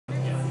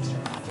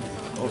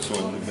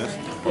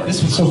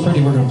This one's so pretty,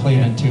 we're going to play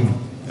it in tune.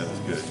 That's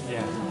good.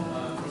 Yeah.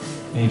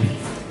 Maybe.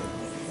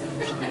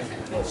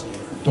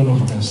 Don't know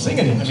if we're going to sing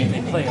it in tune. I mean,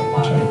 they play a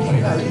lot. Try to play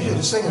Yeah, it. usually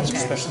the singing's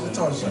special. It's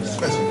always like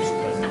special.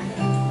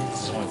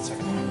 This is one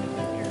second.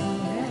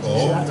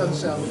 Oh, That doesn't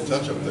sound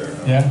touch up there.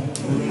 Yeah?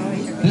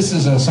 This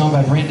is a song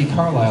by Randy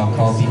Carlisle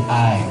called The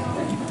Eye.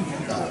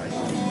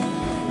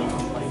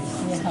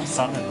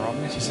 Sun and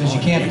Robin. She says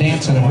you can't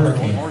dance in a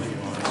hurricane. Well,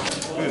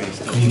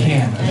 you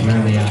can if you're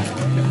in the eye.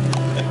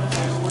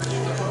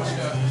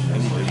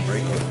 And you didn't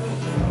break it.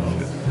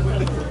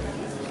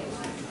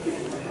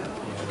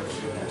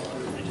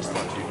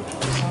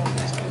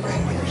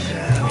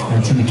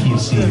 It's in the key of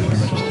C if you're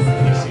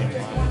interested.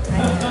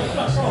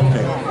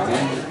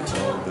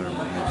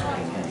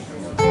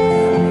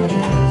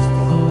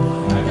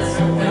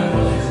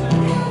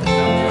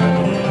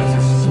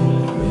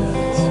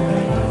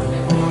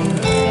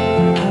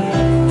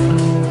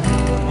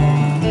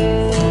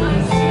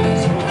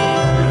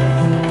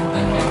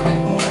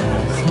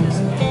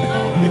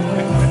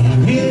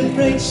 It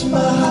breaks my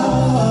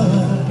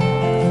heart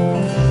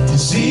to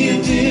see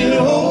a dear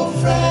old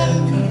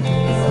friend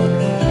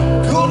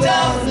go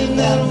down in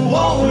that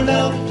worn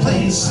out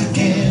place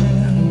again.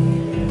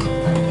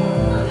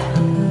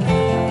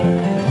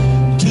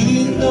 Do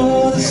you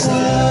know the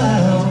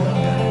sound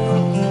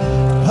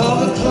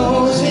of a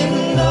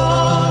closing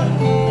door?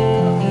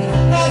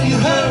 Have you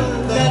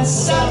heard that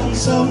sound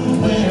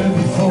somewhere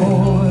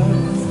before?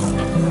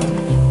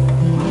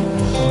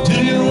 Do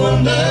you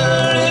wonder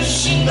if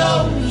she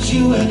knows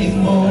you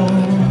anymore?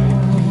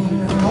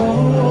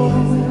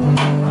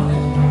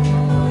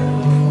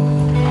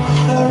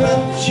 I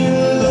wrapped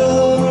your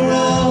love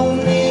around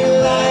me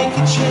like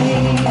a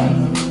chain,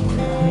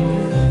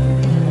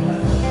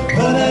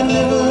 but I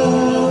never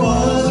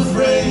was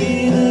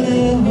afraid that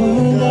it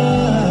would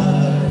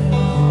die.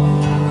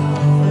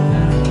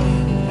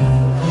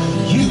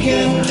 You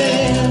can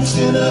dance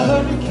in a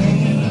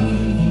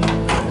hurricane,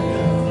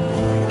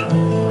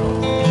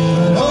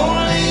 but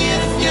only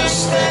if you're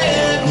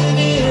standing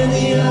in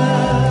the eye.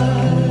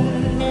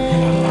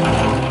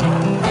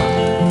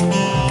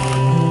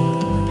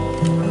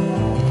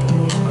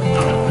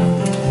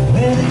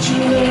 Where did you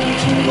learn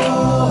to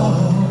walk?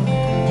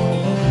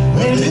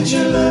 Where did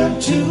you learn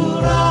to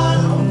run?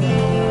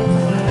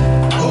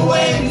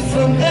 Away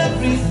from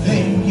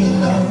everything you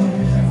love.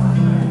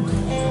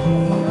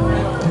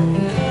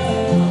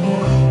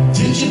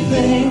 Did you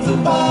think the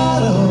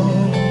bottle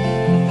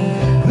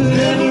would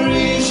ever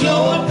ease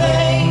your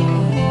pain?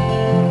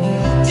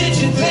 Did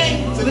you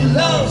think that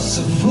love's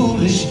a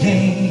foolish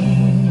game?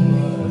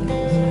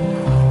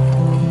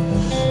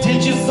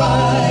 Did you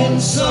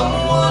find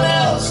someone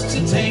else to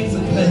take the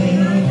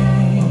blame?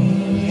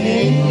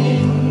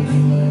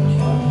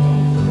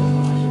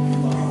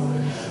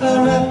 I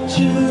wrapped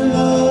your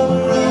love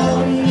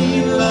around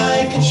me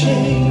like a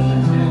chain,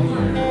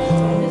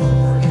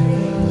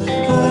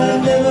 but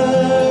I never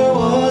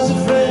was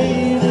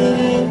afraid that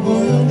it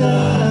would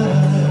die.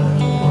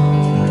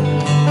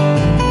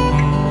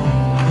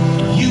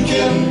 You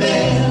can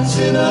dance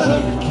in a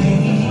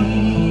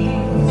hurricane,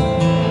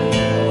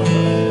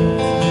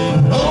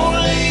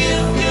 only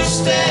if you're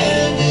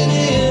standing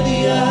in the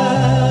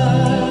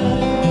eye.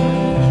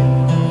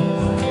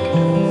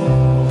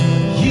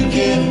 You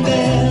can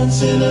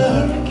dance in a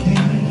hurricane,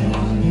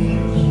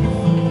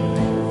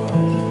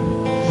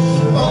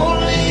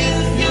 only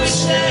if you're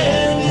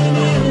standing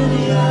in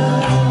the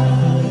eye.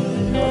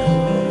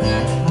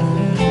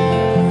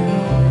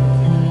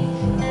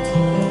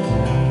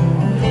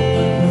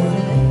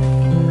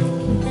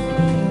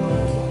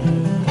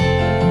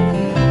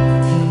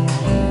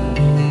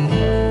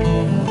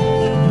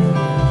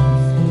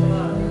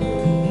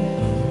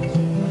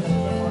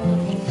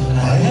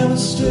 I am a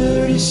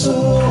sturdy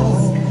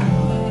soul,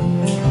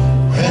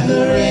 and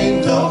there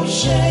ain't no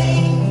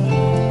shame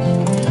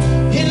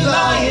in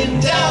lying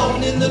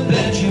down in the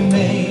bed you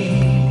made.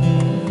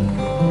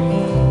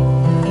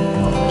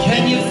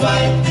 Can you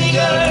fight the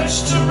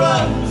urge to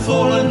run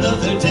for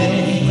another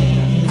day?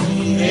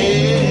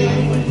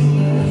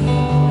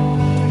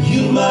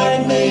 You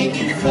might make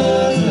it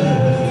further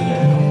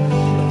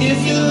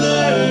if you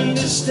learn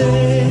to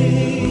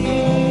stay.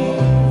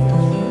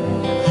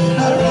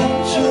 I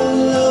wrapped your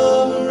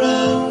love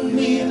around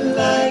me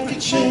like a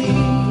chain,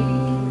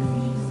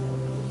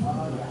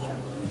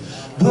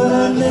 but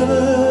I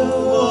never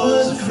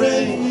was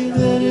afraid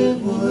that it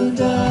would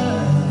die.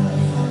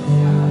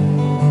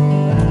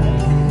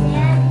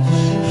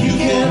 You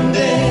can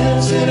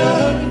dance in a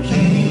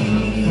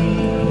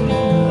hurricane,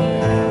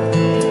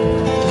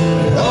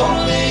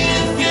 only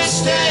if you're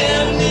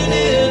standing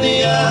in the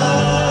eye.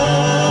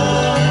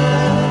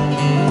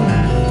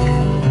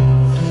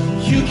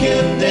 You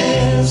can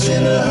dance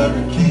in a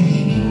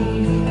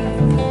hurricane,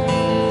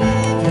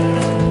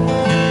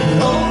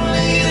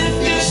 only if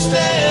you're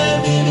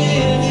standing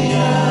in the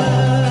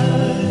eye.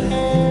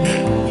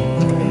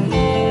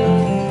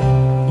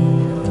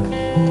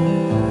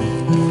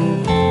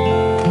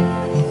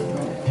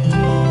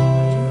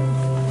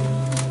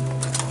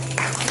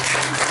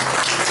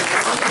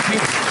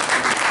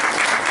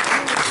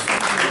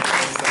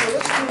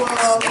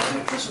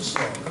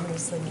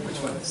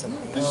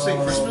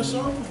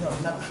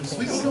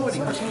 We don't know any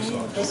Christmas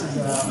songs.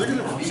 They're going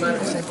to repeat it.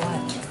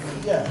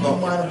 Yeah, no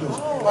minor blues.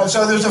 All right,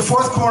 so there's a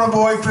fourth corner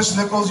boy, Chris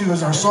Nichols. He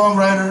was our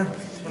songwriter.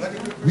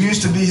 We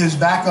used to be his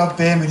backup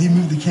band, but he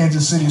moved to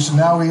Kansas City, so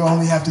now we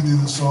only have to do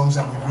the songs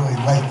that we really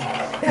like.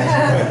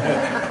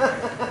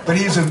 But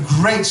he's a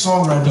great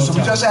songwriter, so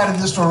we just added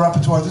this to our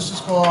repertoire. This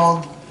is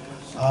called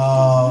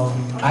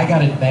I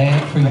Got It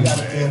Bad For You. I Got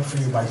It Bad For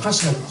You by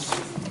Chris Nichols.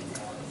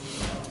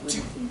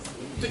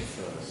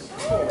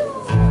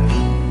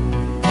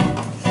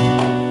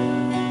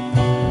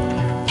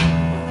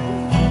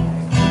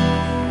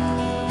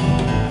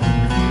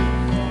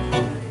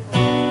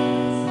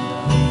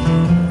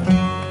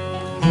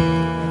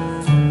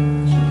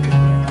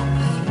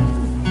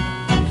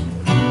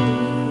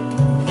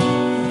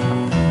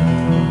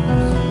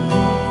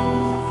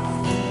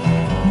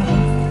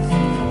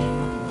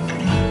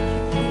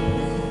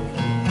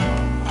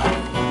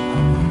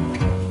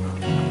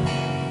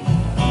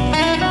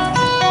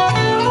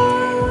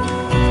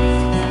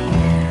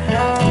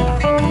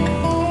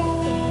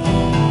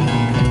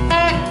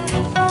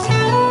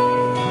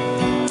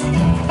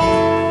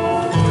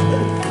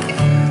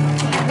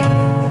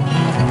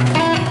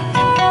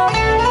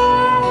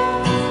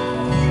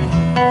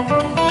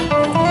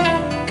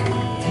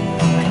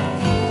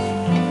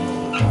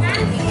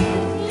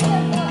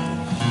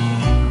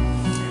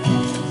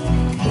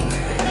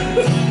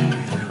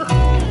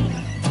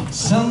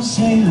 Some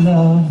say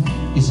love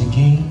is a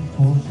game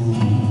for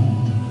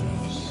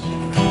fools.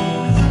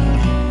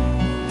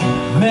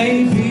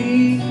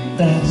 Maybe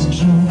that's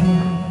true,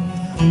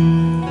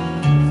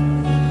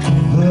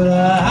 but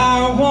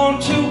I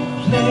want to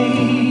play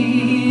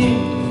it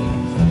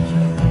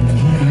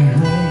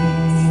anyway.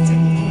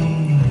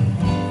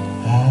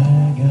 I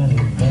got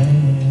it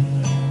bad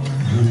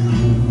for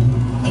you.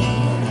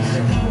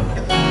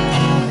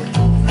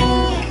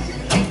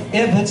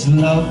 If it's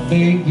love,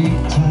 baby,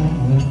 time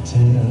will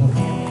tell.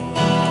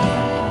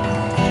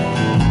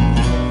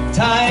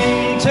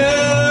 Time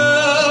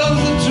tells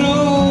the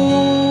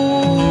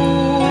truth,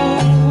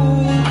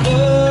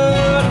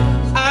 but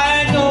I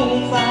don't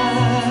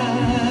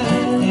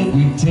mind if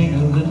we take a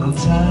little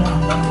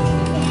time.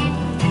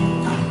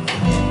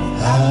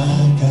 I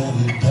got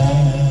it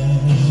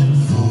bad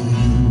for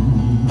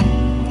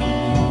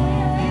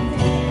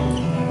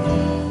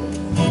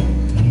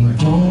You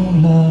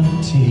don't love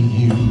till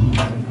you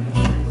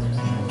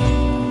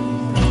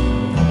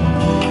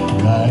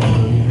right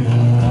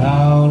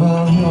out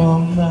of your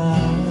mind.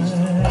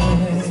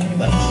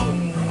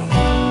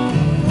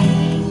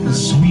 The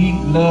sweet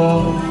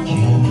love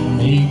can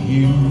make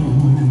you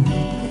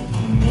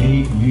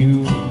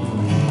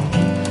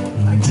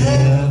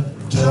deaf,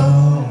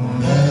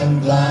 dumb,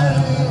 and blind.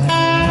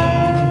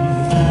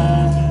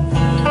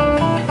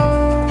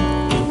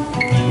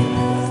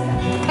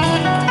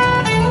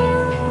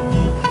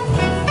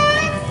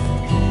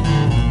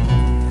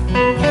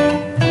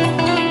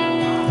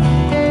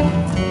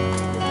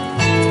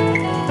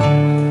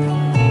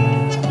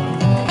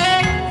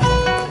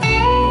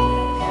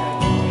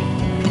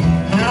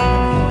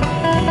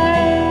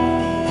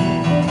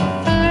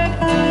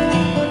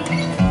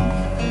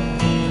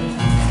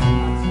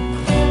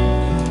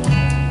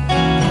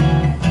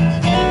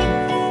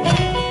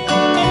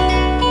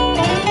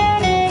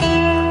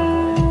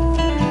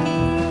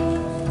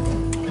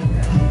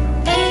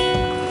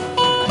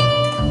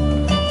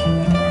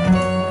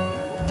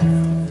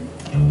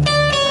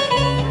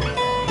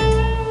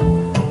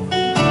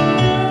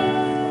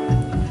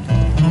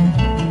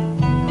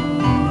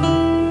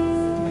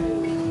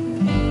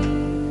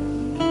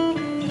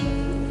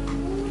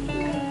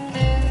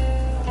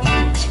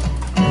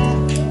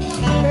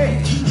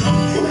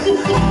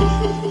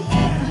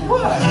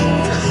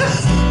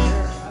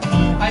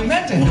 I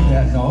meant to hit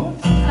that note.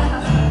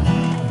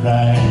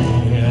 Right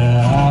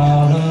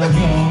out of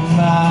your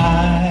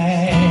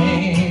mind.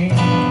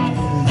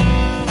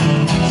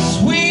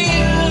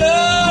 Sweet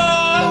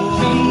love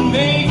can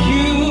make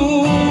you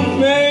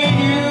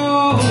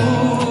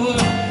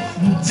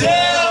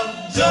deaf,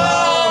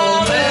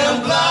 dumb, and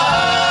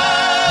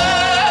blind.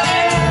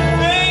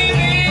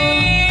 Baby,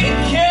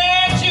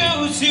 can't you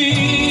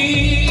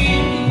see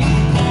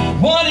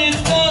what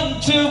it's done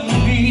to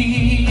me?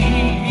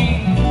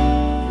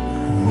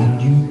 When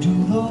you do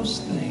those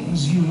things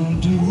you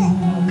do,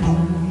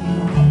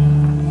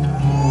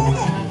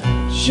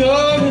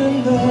 sure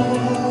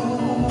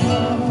enough,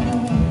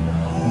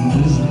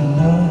 this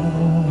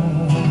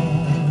love,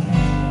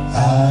 I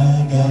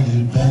got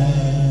it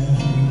bad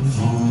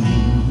for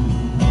you.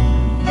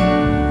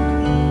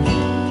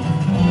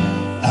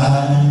 I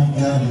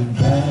got it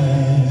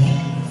bad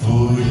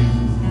for you.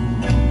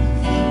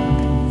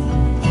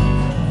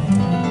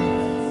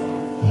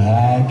 I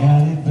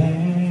got it bad.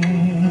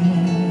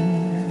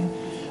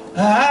 I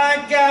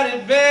got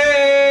it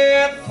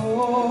bad for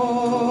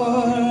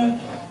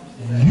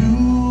you.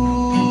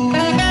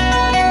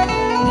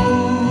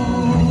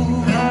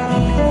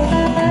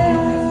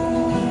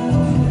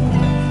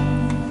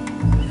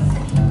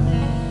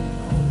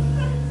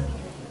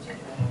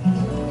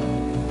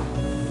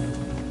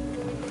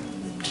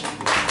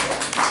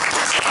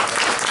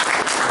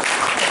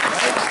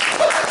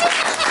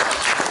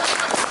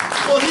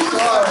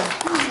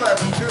 Who's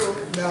laughing too?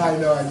 No, I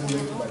know, I didn't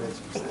think about it.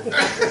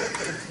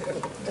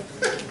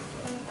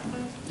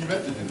 You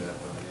meant to do that,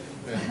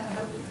 though.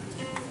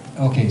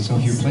 Yeah. Okay, so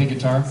if you play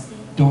guitar,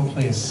 don't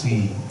play a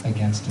C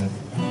against a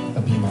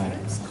B minor.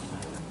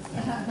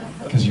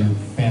 Because your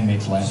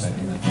bandmates laugh at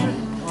you.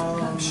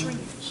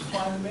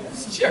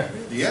 Sure.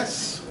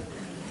 Yes.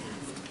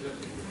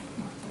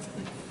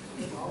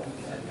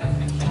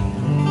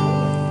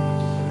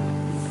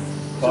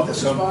 So this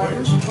is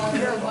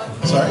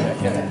Sorry?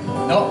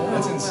 No,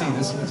 that's in C.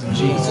 This is in G.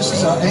 This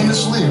is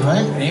Amos Lee,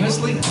 right? Amos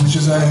Lee? Which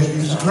is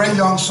he's a great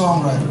young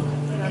songwriter.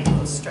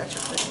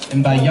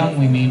 And by young,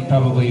 we mean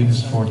probably in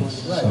his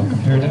 40s. So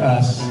compared to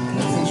us,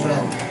 Everything's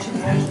right.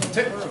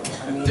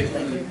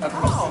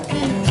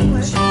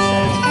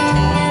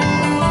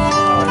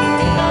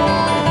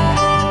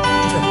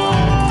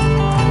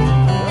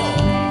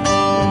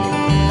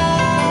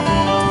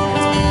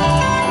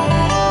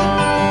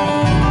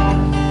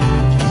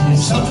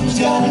 Something's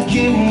gotta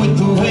give with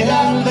the way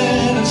I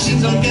live. It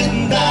seems I'm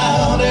getting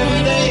down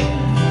every day.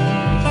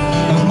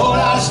 The more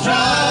I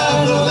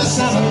strive, the less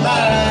I'm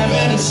alive,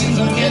 and it seems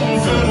I'm getting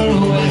further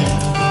away.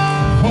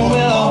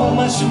 Well, all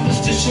my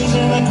superstitions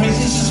and my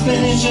crazy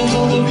suspicions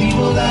of the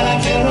people that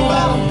I care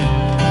about,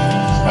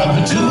 I've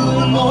been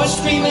doing more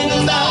screaming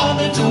and loud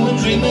than doing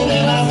dreaming,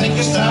 and I think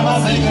it's time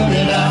I figure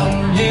it out.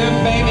 Yeah,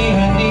 baby,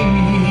 I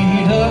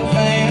need a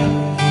plan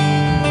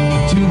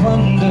to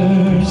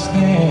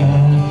understand.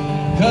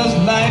 'Cause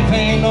life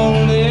ain't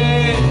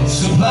only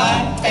supply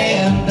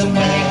and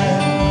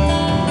demand.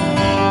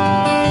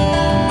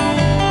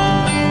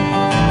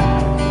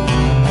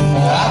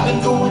 I've been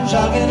going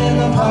jogging in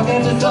the park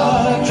at the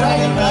dark,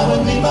 dragging around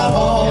with me my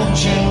ball and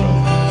chain.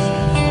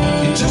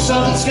 It took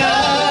southern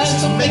skies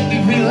to make me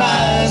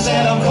realize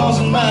that I'm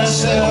causing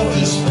myself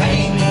this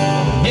pain.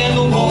 And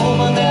the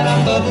woman that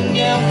I'm loving,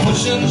 yeah, I'm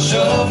pushing and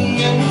shoving,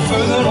 getting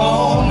further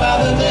on by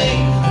the day.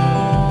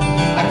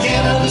 I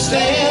can't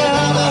understand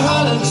how the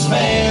heart of this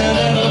man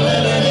ever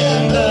let it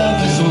end up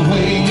this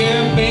way.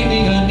 Yeah,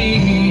 baby, I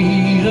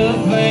need a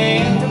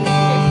plan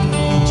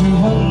to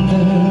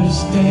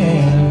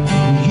understand.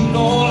 You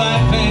know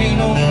life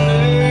ain't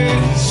only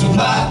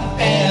supply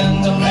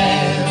and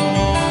demand.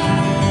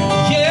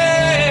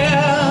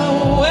 Yeah,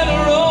 when the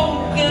road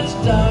gets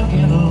dark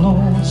and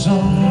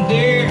lonesome,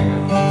 dear,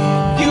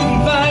 you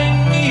can find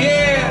me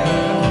here.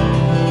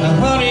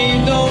 Honey,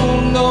 you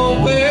don't know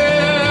where.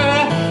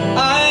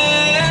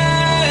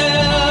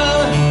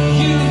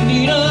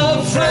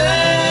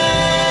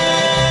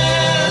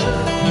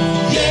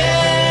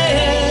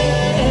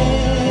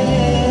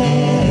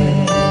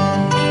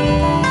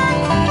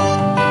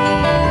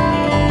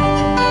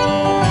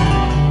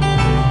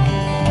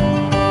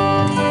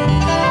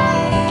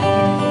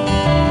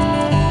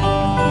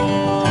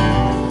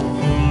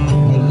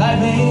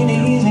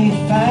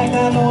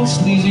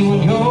 Sleazy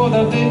when you're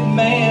the big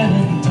man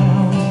in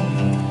town.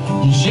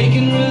 You're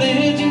shaking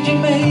religion, you're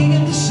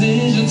making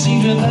decisions,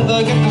 seems you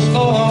never get to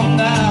slow them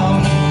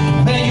down.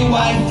 Pay your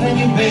wife and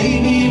your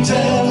baby, you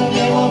tell them,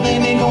 yeah, well,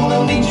 baby,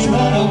 gonna meet you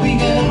at a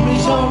weekend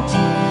resort.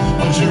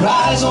 But your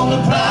eyes on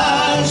the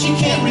prize, you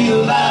can't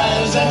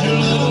realize that your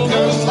little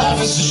girl's life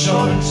is so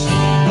short.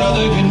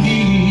 Brother, you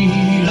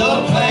need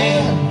a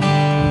plan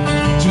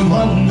to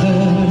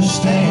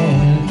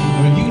understand.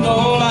 When you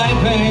know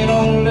life ain't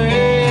only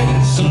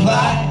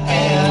supply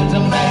and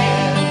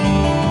demand.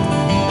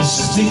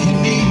 Sister, you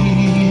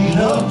need a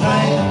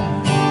plan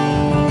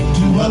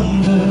to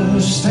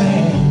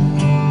understand.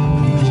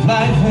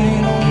 Life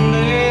ain't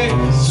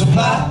only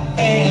supply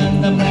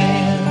and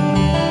demand.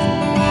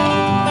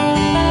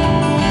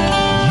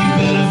 You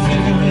better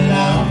figure it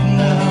out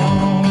now.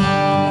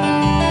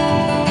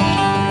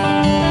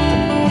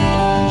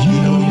 You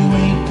know you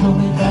ain't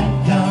coming back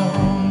down.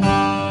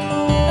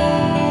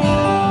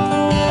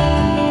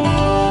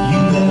 You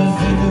better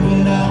figure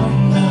it out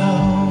now.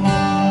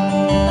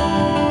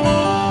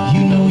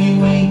 You know you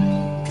ain't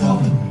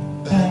coming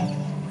back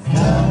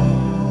down.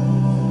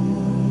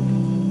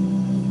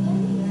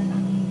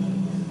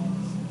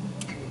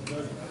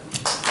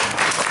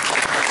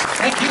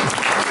 thank you.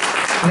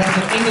 We have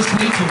an English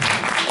teacher.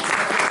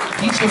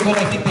 Each of what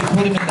I think they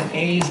put him in the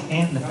A's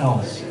and the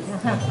L's.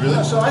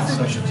 Really? So I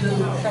think we should do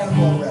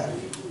Cannonball Rag.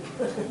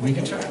 We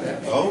can try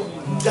that. Oh?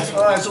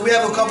 All right, so we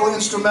have a couple of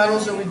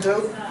instrumentals that we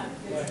do.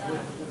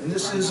 And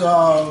this is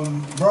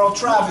Merle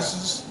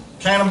Travis's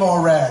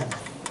Cannonball Rag,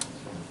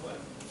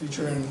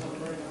 featuring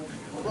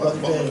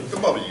Brother Dave.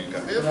 Come over, you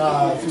guys.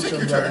 Nah, Take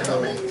featuring your Brother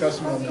turn, Dave. homie.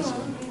 Trust me on this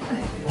one.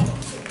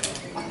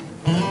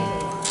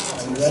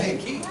 Are you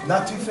ready?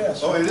 Not too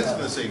fast. Oh, it is in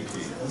the same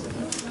key.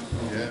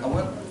 Yeah.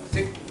 Well,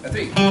 take a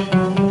three.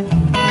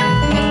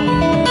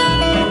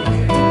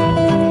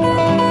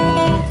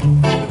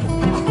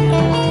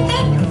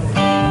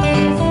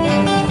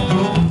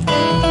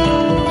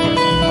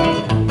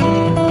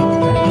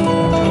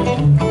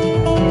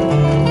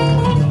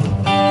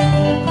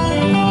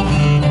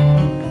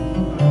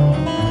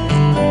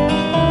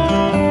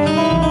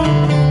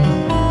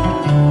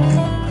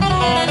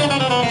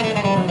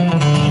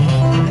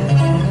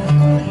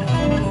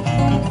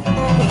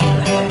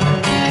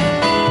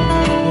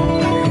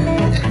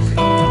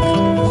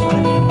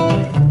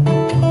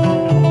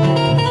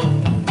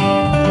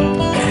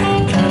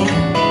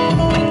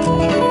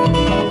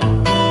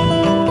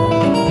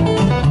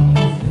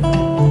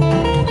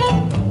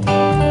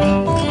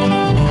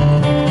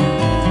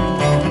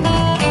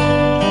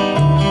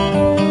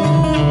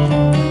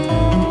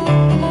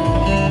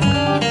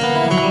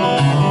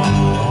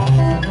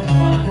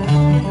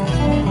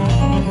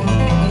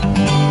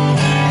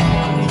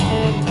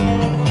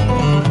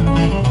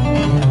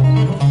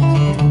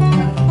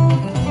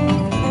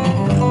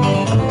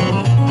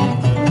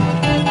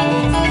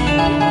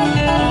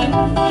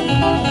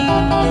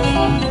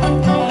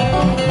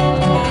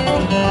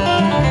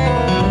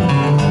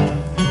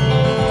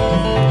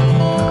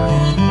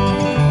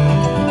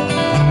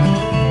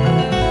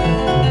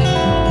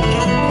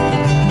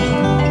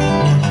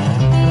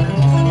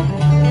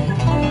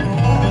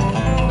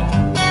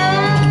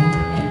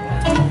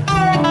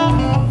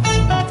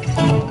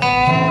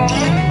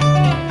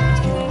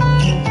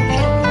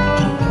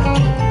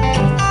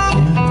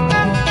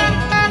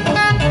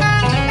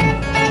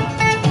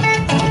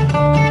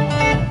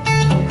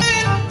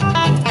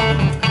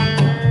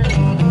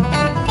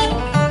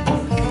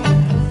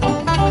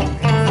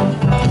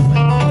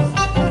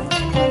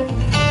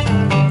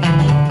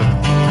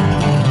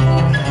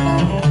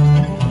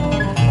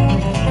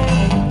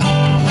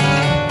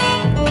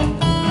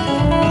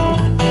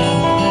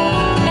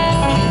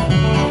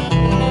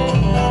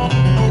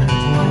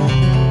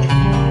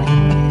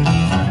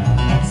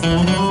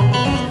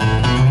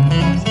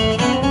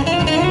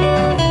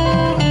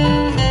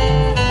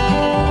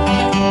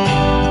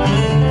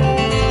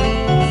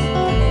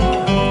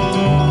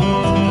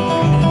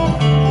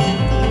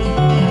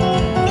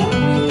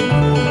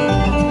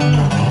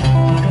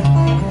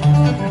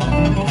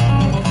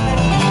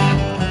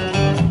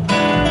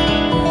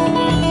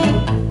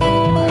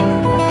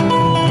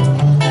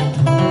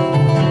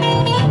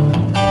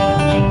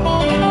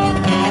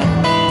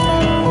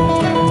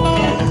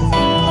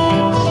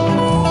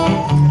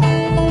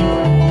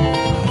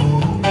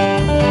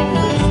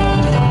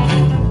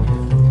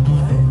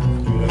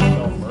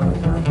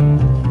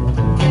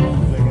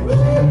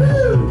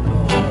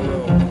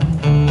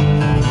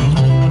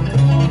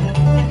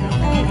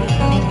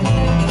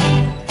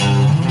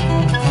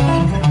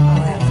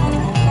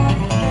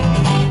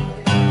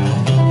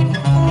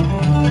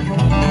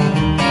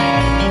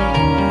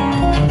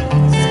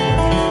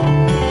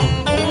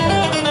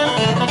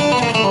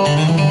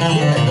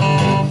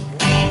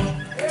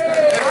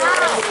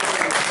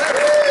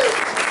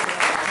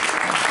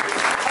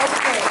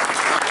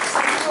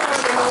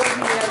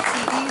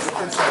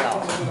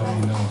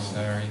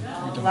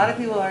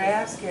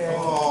 That's good.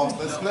 Oh,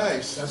 that's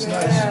nice. That's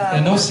nice.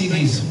 And no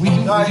CDs. We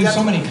do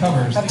so many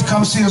covers. You have to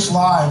come see us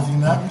live, you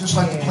know? We just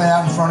like to play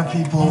out in front of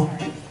people.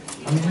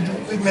 I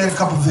mean, we've made a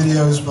couple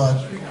videos,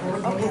 but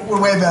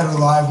we're way better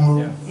live. And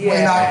we're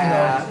way not, you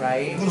know,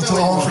 right. a little too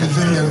old for the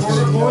video thing.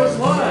 You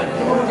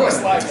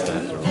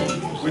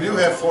know? We do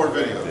have 4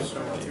 videos.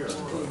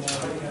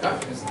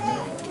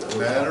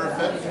 Matter of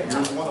fact,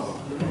 here's one of them.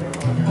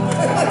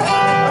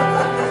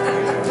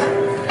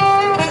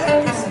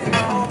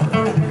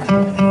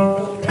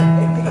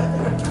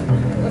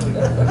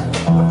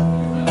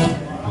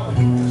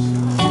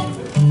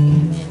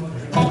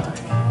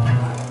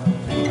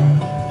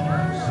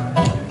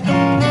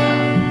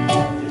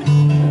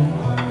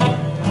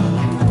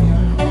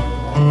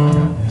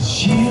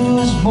 She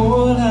was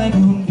more like a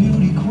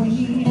beauty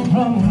queen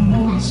from a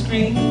movie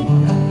screen.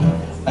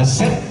 I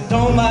said,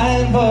 don't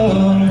mind, but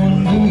what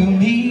do you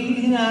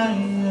mean? I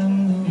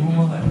am the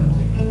one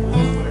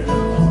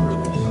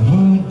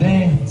who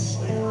danced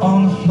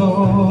on the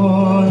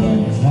floor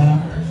and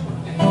laughed.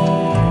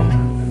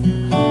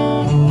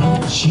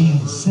 She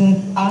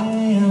said, I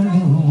am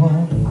the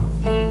one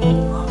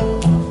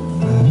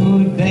who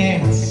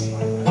danced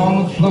on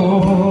the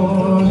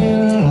floor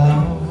and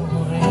laughed.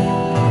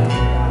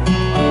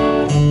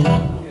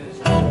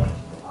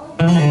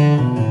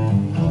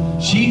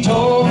 She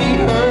told me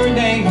her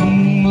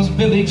name was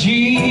Billie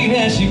Jean,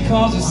 and she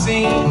caused a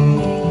scene.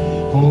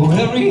 Oh,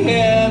 every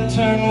head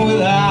turned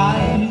with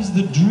eyes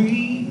that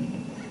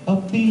dream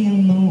of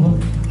being the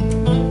one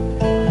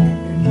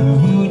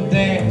who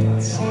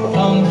danced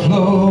on the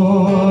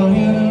floor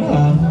and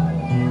around.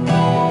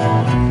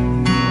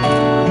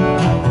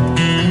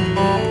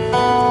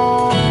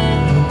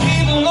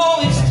 People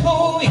always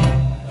told me,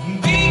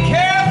 be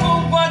careful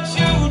what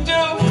you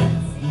do.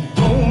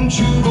 Don't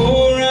you go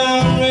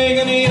around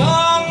breaking the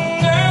young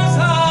girls'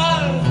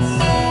 hearts.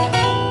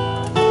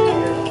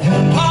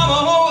 And Mama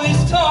always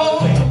told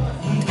me,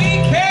 be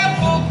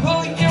careful who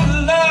you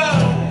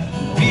love.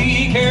 Be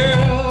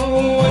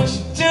careful what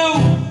you do,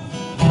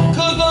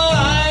 'cause the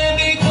lie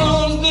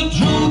becomes the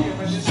truth.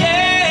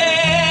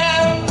 Yeah,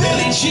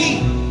 Billie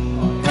Jean,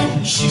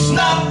 she's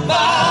not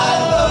my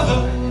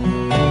lover,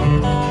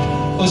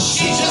 but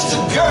she's just a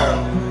girl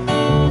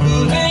who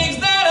thinks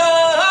that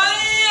I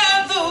am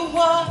the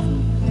one.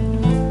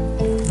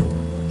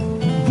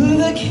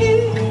 The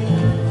kid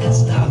is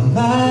not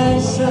my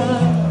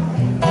son.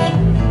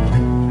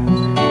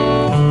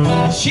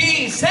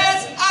 She says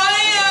I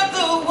am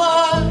the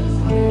one,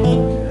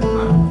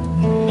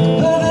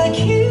 but the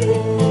kid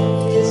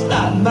is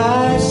not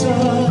my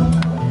son.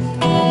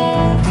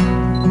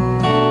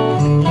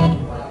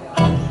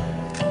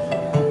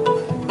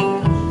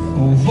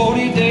 Oh,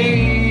 40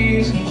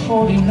 days and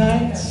 40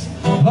 nights,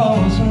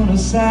 always on her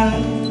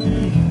side.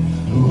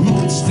 Who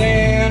could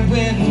stand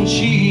when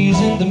she's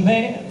in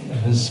demand?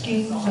 Her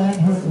schemes and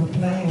her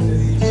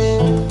plans.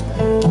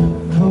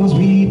 'Cause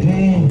we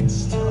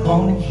danced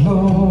on the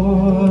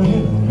floor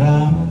and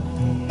around.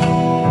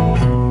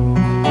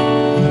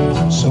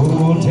 So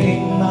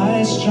take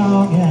my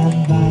strong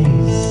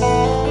advice.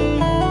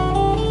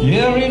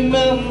 Yeah,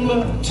 remember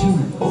to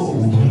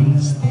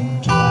always think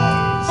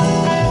twice.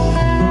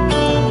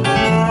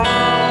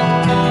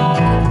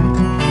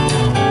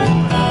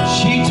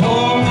 She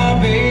told my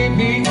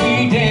baby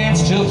we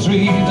danced till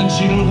 3, then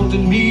she looked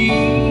at me.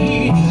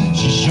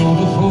 She showed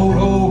a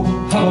photo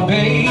of a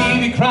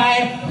baby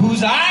crying,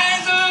 whose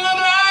eyes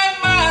looked like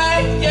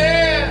mine,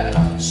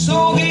 yeah.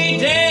 So we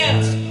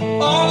danced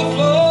on the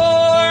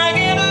floor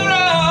and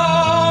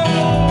around.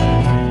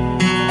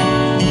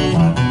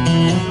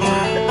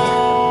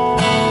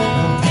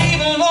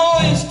 People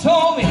always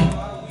told me,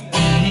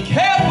 be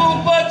careful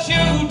what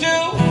you do.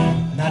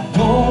 Now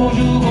don't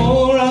you go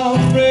around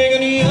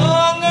breaking the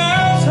young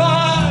girls'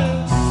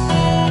 hearts.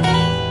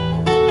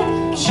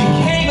 She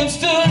came and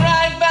stood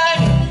right by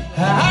me.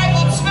 I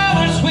could smell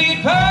her sweet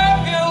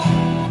perfume.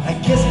 I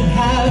guess it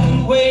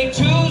happened way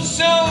too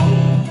soon,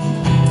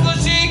 'cause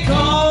she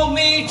called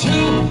me to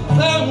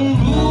the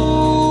room.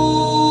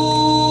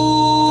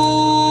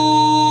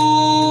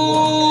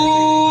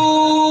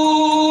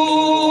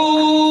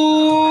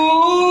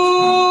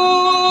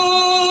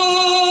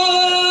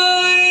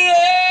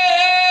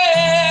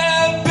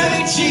 Yeah,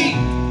 Billie Jean,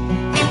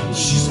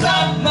 she's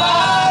not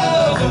my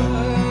lover.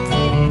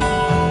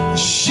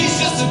 She's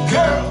just a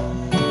girl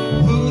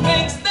who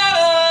thinks that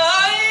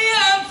I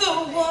am the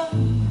one,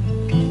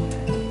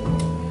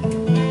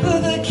 but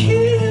the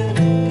kid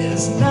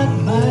is not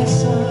my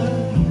son.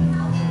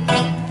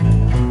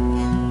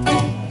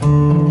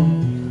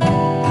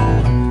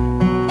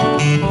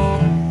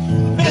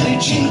 Billie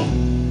Jean,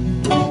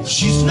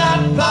 she's not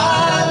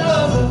my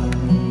lover.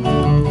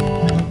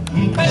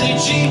 Billie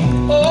Jean,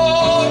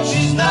 oh,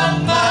 she's not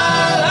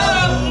my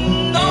lover.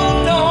 No,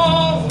 no,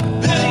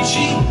 Billie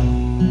Jean,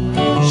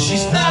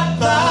 she's not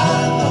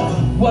my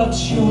lover.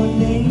 What's your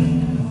name?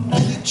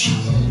 Billie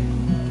Jean.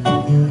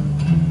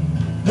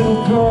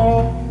 Little girl,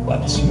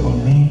 what's your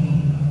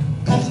name?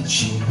 Billie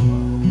Jean.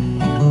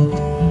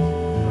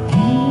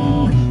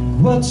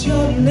 What's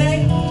your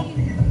name?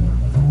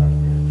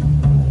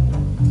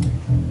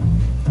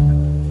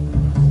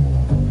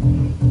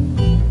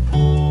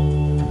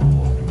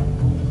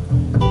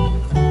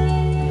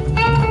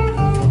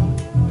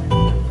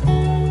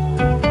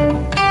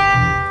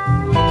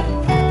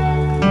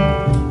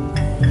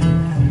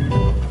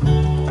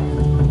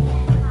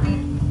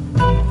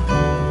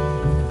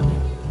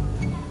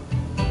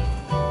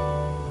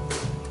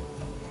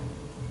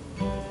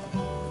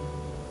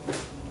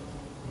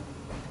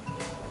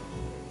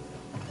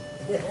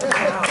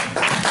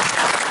 Yeah,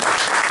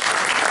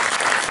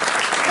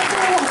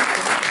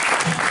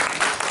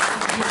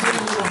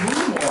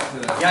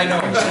 I know.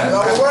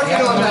 Well, we're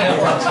working on that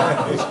part,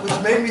 which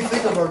made me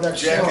think of our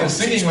next Jack, song. The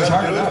singing was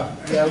hard enough.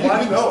 Yeah, You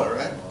watch, know it,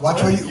 right?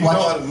 watch what you You know how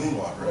watch. to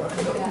moonwalk, right?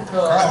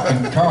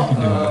 Carl can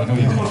do it. I know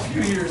you do. A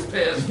few years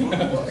past.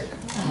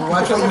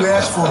 Watch what you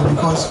ask for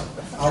because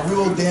we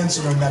will dance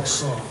in our next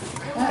song.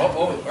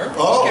 Oh,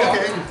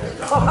 okay.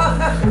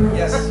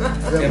 Yes.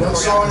 Yeah, one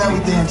song that we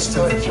dance to.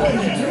 That's right.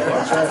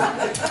 That's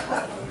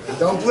right.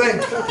 Don't blink.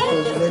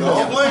 Because you may Don't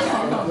not- blink.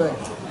 Don't blink.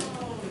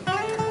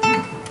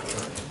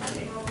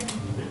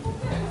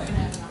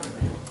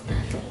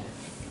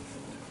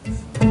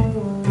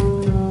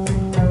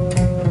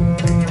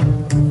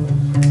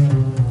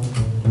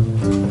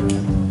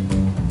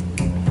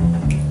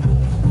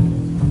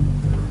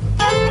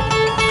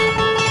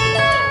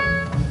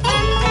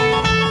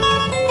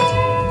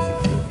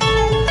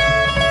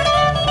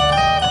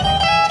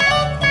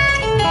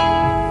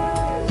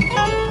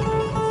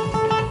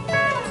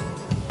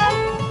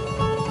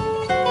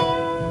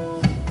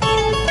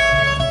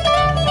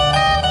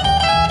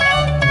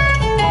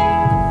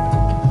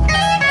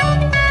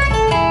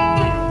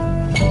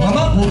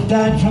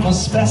 Died from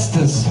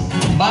asbestos.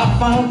 My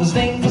father's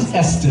name was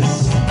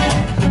Estes.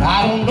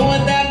 I don't know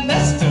what that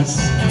messed us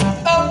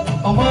up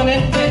on one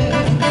end.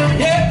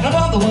 Yeah, my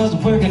father was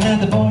working at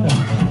the border.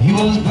 He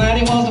was glad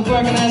he wasn't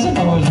working as a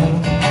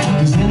lawyer.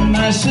 Cause then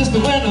my sister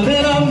went a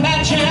little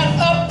match and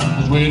up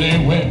was where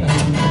they went.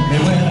 They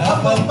went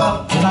up, up,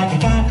 up, like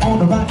a guy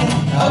on a rocket.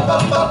 Up,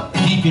 up, up,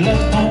 keep your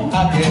left on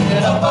pocket.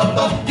 Up, up,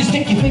 up, you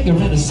stick your finger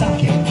in a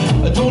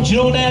socket. Don't you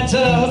know that's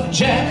a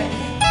jack?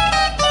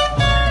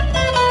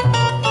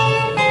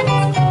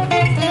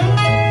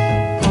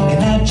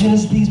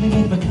 Just leaves me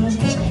with my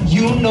cousins.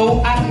 You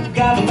know I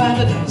got about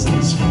the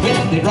dozens.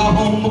 When they brought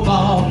home a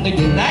bomb, they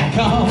did not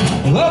come.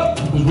 Up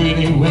was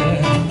really wet.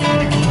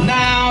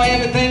 Now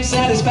everything's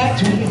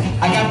satisfactory.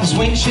 I got the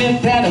swing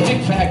shift at a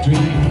big factory.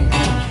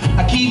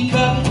 I keep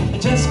cutting, I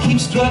just keep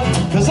strutting,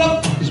 cause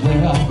up is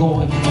where I'm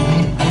going.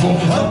 I'm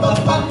going up,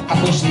 up, up. I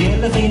push the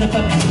elevator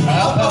button.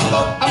 Up, up,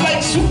 up. I'm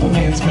like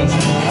Superman's cousin.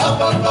 Up,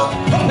 up, up.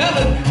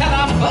 Propelling and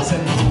I'm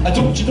buzzing.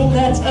 Don't you know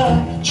that's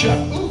a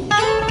chuck?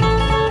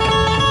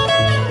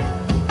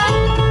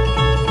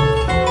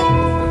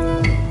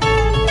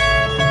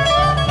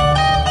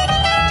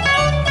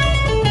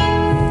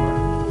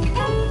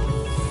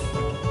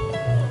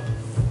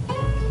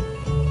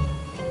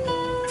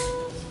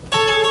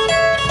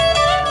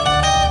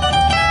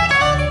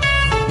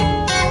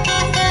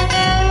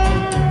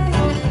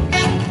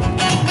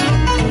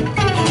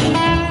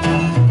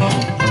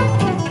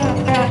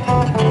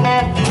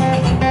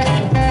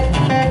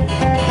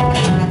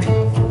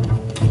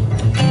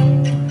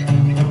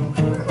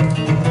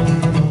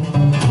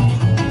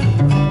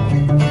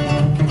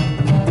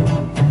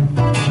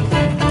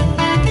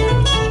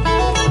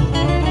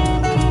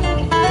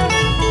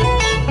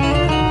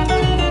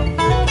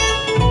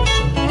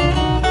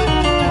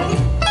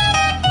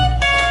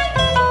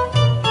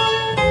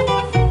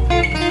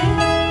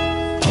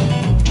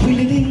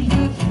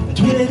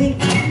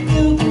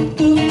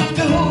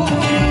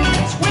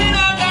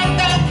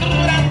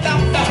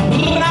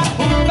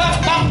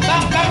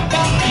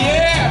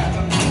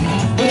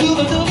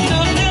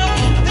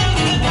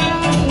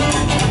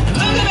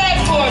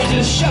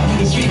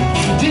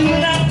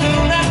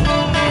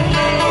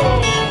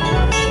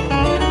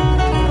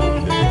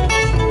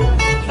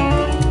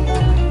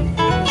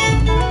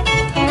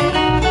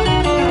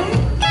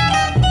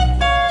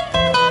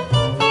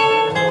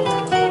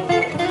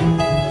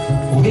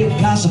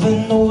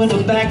 Gossiping over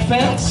the back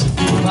fence,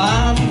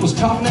 mom was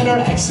talking in her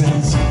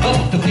accents,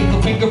 but the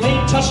finger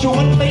paint touched her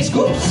one place.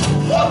 Goose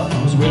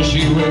was where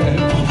she went.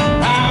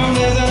 I'm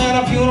visiting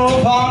at a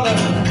funeral parlor.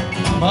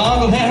 My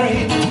Uncle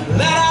Harry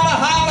let out a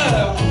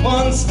holler.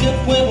 One stiff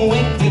wind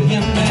winked at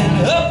him,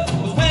 and up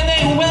was when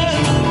they went.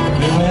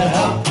 They went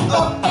up,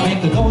 up. I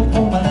make the North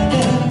Pole my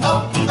landing.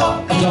 Up,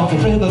 up. I'm talking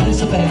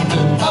frivolous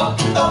abandon. Up,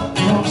 up.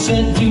 No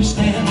sense to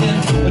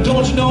standing.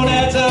 Don't you know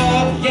that's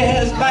up?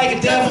 Yeah, it's like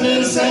a definite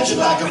essential,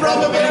 like a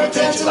rubber band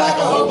retention, like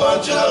a whole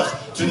bunch of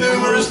too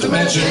numerous to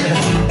mention.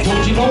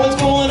 Don't you know what's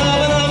going up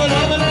and up and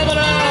up and up and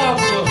up?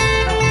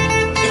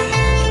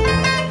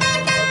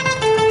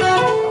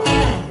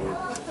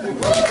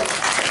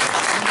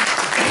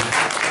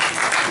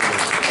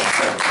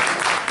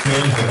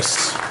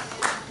 Yes.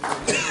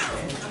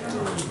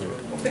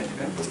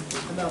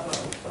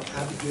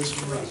 Happy days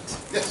for right.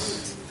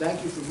 Yes.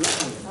 Thank you for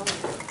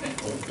listening.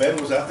 Well,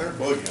 Ben was out there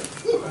boogieing.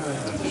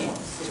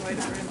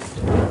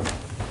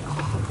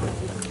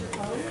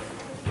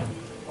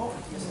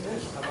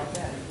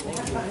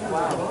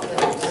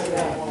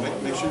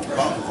 Make sure you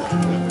bump with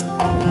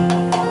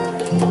that.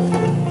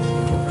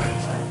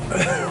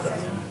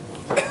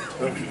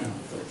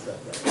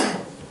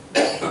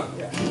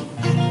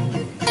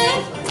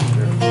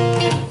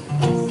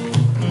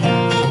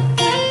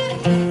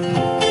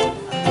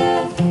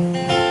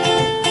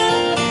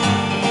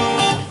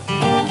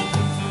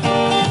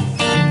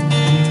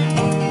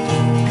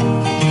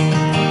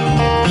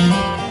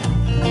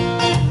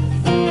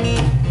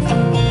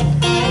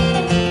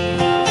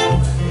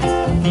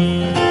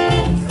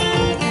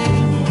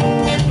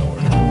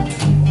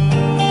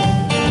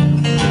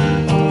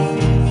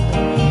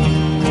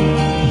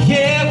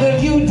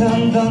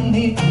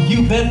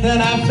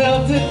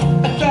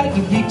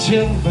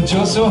 chill, but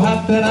you're so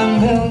hot that I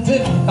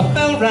melted. I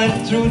fell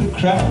right through the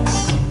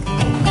cracks.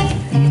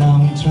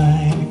 Now I'm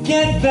trying to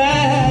get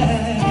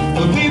back,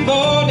 but we've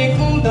already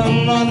cooled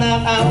down on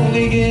that. I'll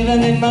be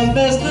giving it my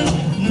bestest.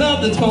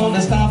 Nothing's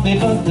gonna stop me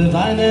but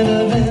divine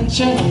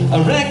intervention. I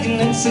reckon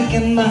it's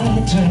again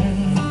my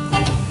turn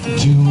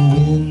to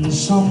win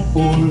some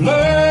or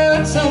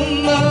learn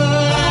some.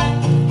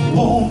 I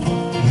won't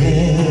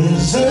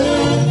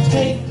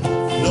hesitate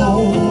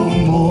no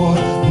more,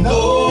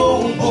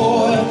 no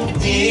more.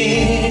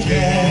 It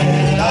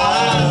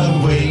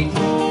cannot wait.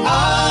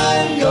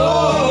 I'm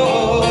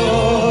yours.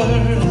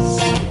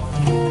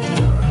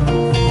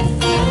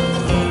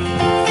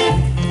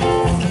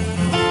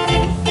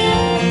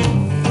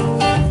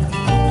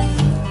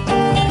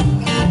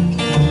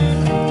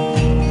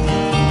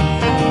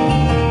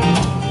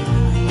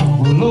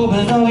 Well,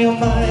 open up your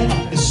mind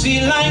and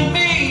see like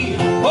me.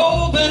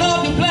 Open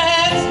up your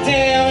plans,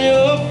 damn,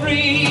 you're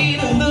free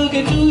to look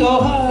into your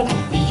heart.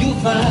 You'll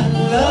find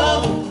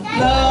love,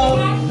 love,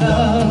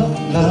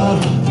 love, love.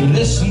 You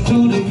listen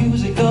to the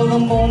music of the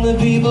moment,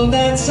 people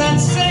dance and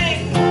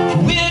sing.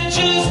 We're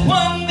just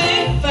one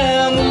big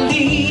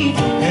family,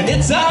 and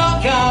it's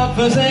our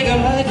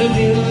God-forsaken right to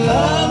be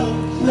love,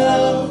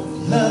 love,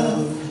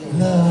 love,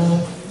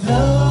 love,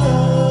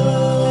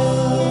 love.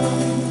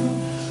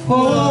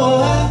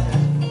 Oh, I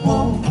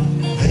won't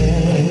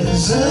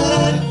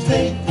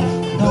hesitate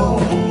no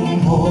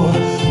more,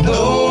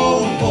 no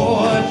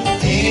more.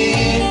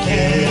 It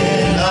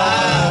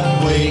cannot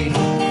wait.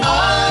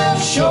 I'm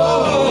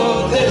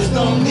sure there's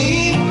no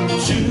need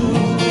to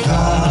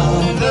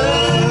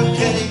complicate.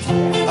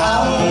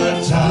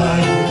 Our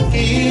time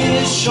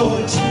is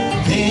short.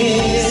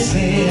 This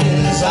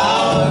is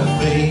our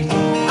fate.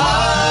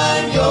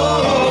 I'm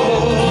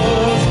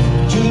yours.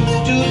 Do you?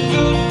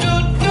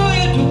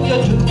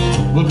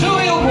 Well, do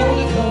you want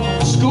to come?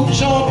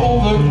 Scooch on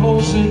over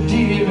closer,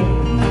 dear.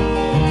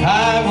 I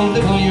will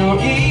nibble your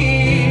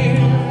ear.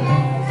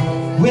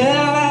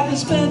 Well, I've been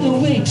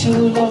spending way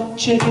too long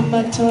checking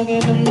my tongue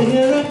in the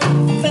mirror,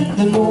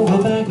 bending over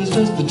backwards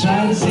just to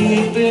try to see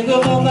a figure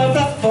on the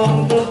rough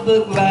on of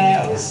the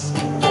glass.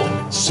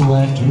 So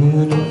I drew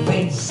in her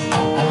face, I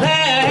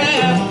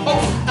laughed.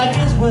 Oh, I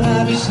guess what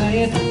I be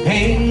saying,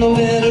 ain't no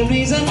better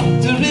reason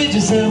to rid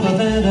yourself of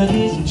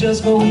vanities and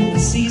just go with the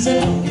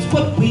season. It's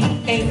what we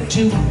aim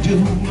to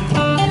do.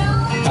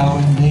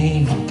 Our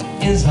name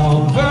is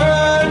our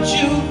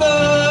virtue,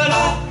 but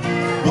I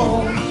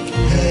won't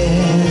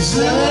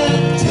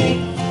hesitate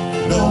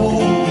no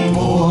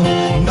more,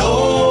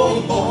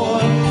 no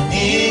more.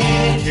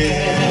 It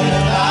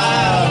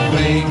cannot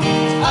wait.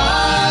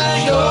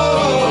 I'm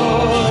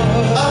yours.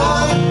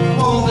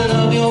 Open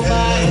up your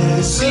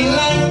mind, see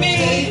like me.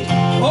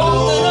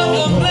 Open up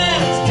your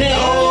plans,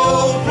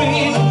 don't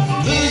breathe.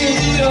 Look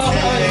into your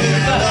heart,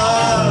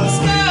 the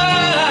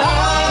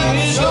sky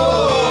is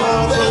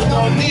yours. There's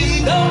no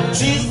need, don't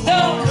please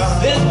don't.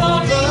 There's no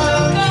need to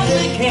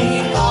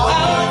complicate.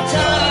 Our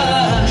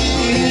time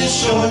is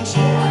short.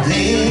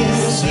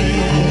 This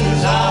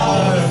is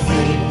our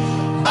fate.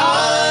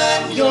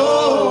 I'm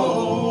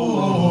yours.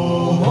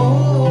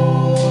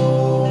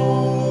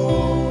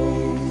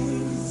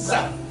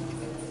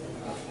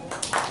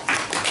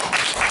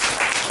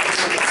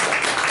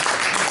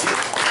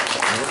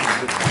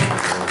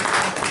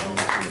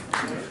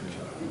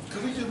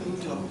 Could we do Moon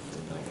Talk?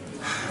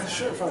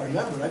 Sure, if I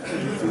remember, I could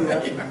do the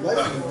after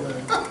life of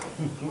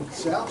the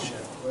Sal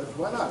show, but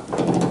why not?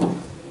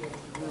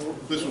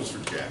 This one's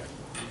for Jack.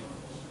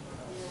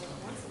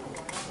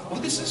 Well,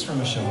 this is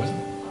from a show, isn't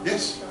it?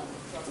 Yes.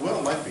 Well,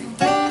 it might be.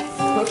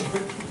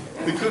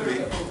 It could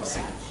be.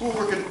 We'll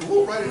work it.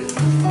 We'll write it in.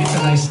 It's a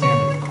nice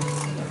standard.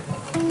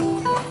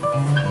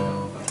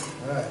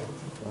 All right.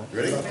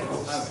 Ready?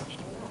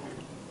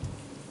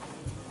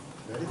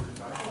 Ready?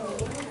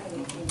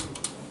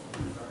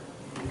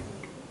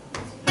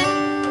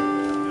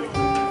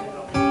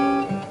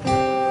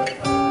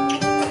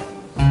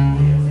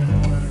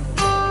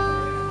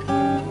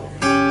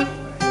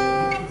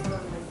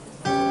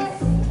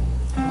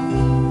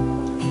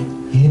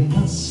 It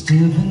must have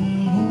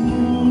been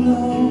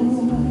moonlight,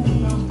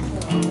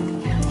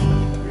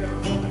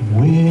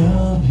 way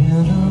up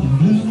in a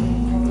blue.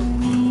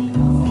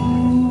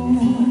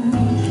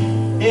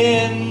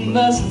 It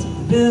must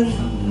have been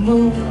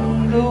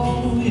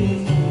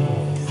moonlight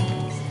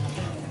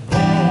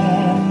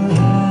that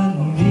led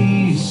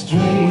me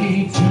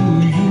straight to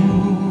you.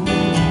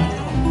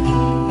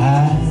 I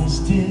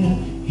still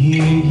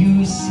hear you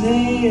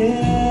say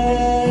it.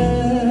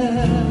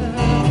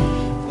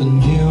 The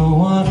new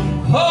one,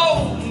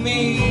 hold me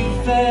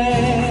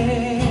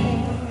fast.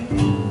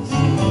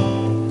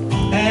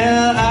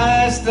 And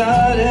I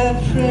started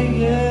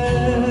praying,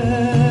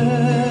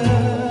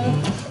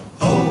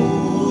 oh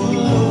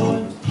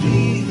Lord,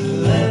 please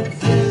let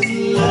this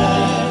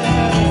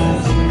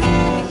last.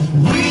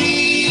 We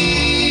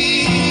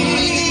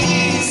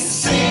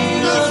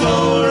seem to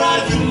flow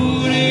right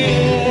through the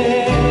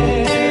air.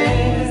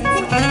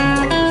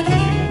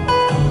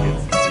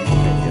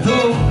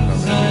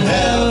 Those are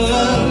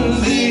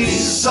heavenly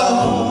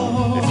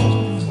songs.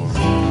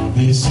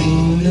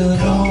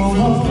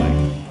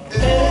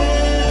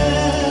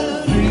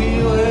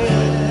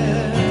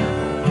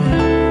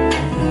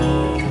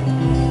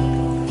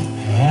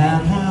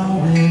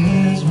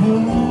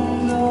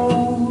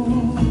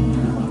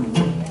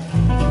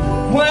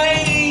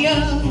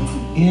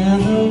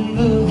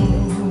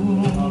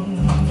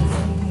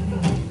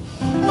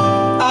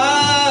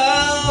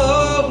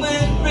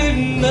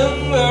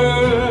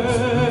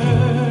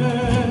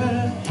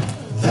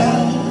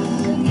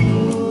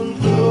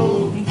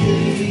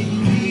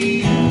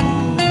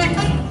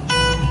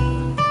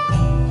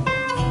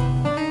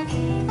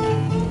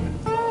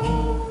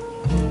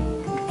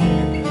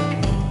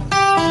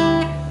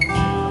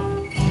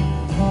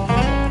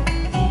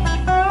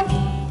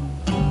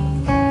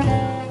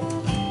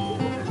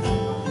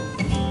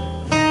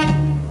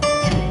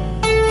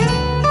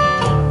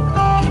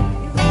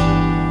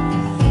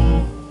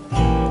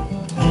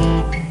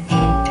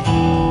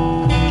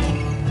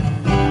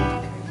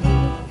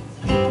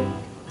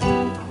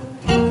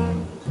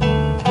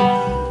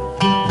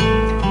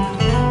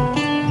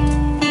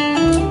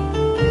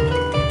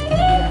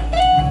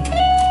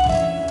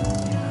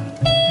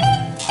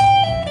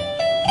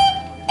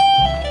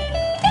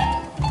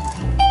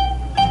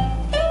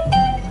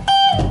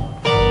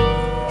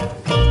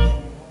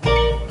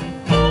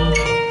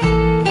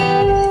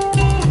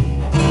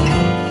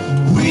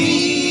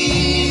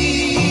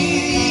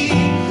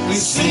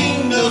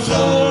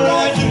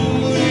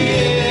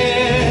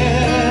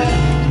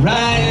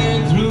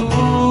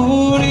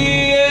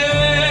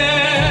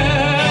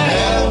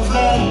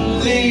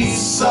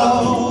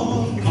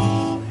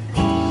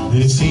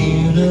 They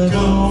seem to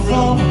come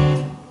from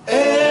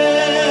everywhere.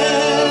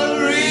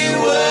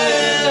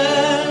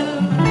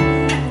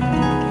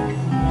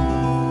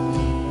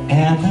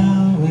 And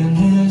now when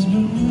there's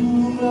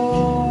blue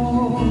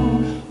glow,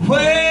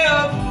 way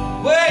up,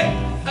 way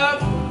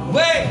up,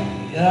 way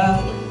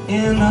up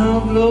in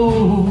the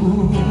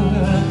blue,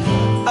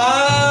 I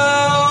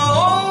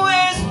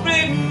always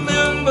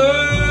remember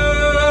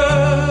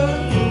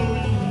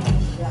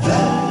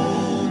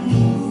that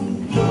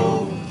moon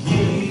glow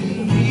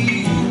gave me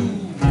you.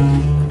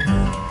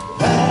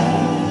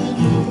 That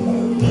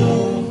moon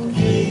glow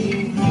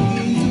gave me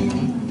you.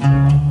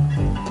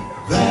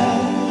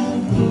 That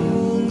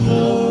moon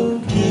glow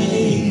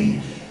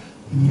gave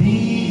me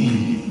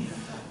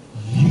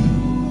you.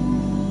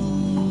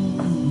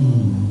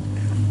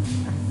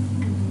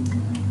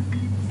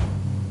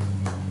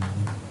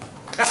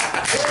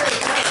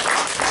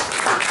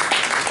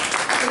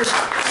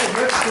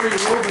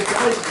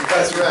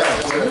 That's right.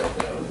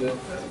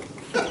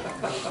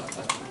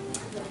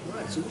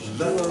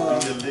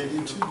 Love Be a lady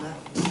tonight.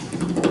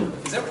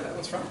 Is that where that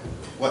was from?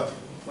 What?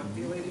 What,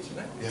 Be a Lady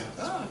Tonight? Yeah.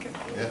 Oh, okay.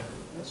 Yeah.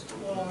 Let's do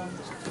a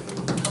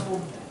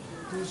couple,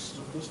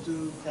 let's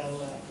do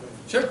Cadillac.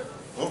 Sure.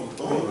 Group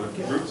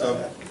of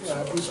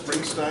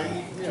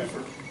Springsteen.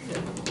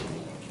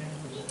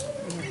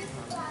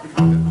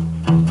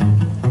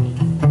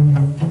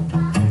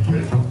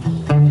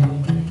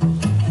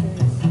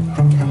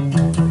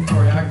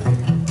 Choreography.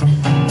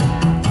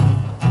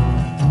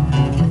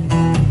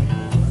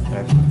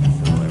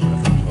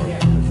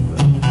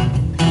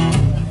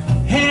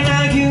 And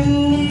now you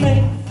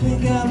may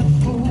think I'm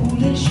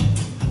foolish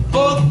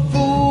for the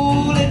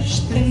foolish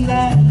things I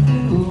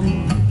do.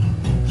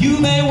 You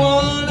may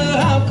wonder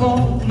how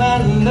come I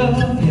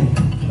love you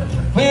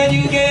when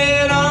you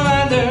get on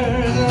my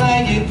nerves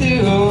like you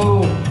do.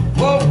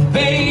 Well,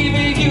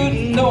 baby, you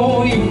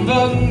know you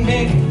love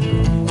me.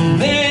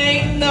 There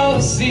ain't no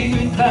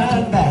secret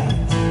about that.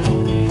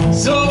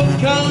 So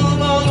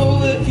come on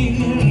over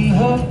here and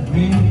hug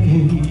me.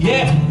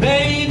 Yeah,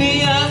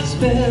 baby, I'll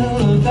spell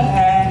the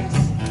facts.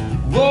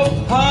 Whoa,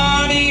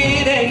 honey,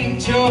 it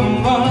ain't your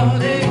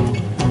money,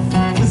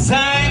 'cause I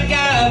ain't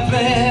got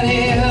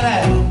plenty of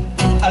that.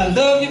 I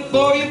love you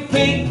for your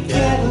pink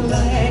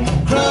Cadillac,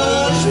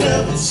 crushed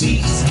velvet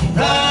seats,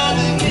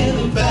 riding in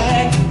the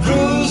back,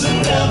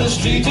 cruising down the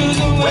street, just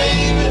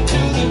waving to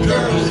the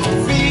girls,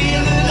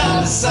 feeling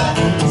out of sight,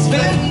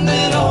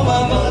 spending all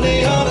my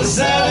money on a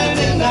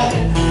Saturday night.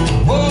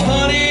 Oh,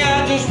 honey,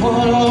 I just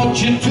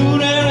want you to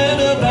there in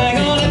the back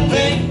on a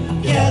pink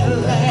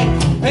Cadillac,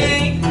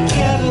 pink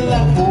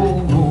Cadillac. Oh,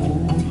 oh,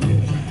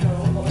 yeah.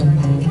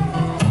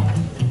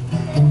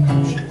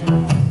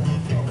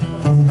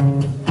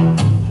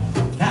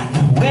 Now,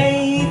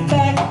 way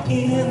back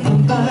in the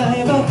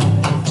Bible,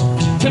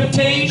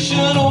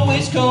 temptation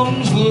always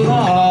comes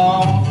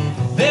along.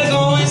 There's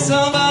always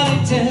somebody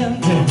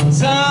tempted,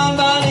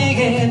 somebody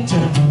getting to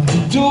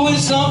doing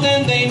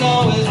something they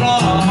know is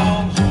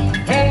wrong.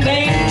 And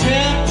they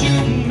tempt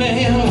you,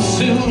 man, with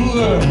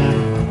silver.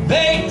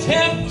 They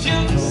tempt you,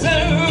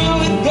 sir,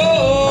 with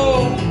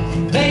gold.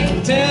 They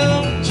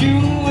tempt you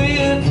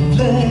with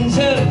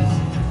pleasure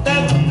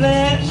that the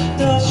flesh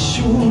does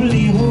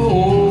surely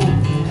hold.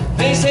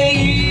 They say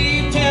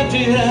Eve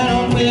tempted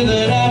Adam with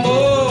an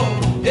apple.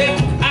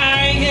 If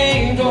I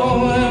ain't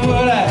going,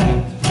 but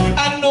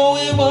I know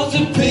it was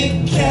a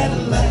pink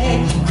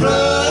Cadillac,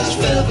 crushed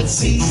velvet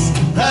seats,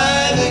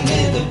 riding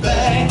in the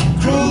back,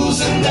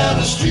 cruising down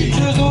the street,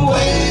 just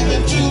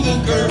waving to the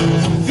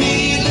girls,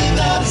 feeling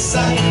out of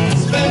sight,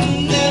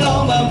 spending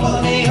all my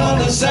money on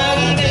a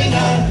Saturday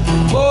night.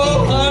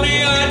 Oh,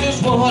 honey, I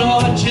just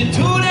want you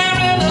to there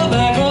in the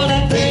back on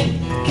that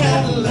pink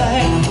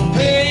Cadillac,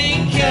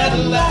 pink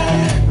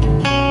Cadillac.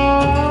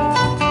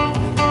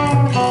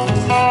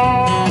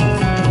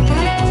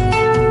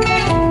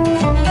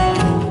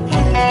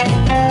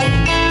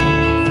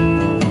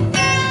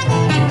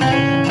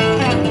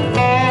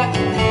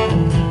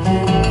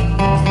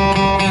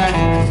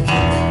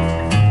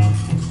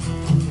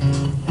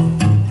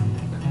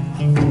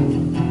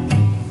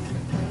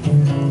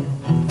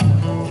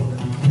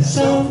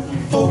 Some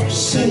folks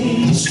say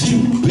it's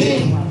too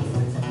big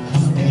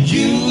and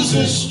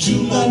uses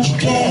too much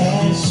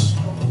gas.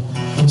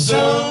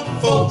 Some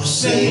folks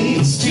say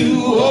it's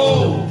too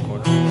old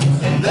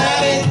and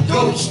that it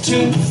goes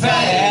too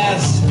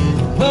fast.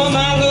 But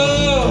my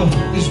love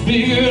is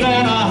bigger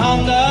than a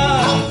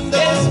Honda.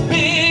 It's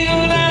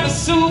bigger than a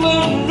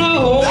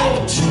Subaru.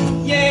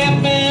 Yeah,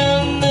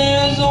 man,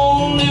 there's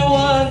only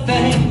one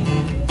thing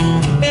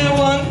and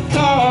one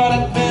car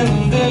that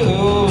can do.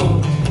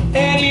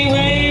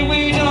 Anyway,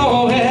 we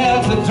don't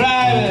have to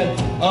drive it.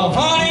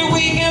 Honey,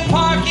 we can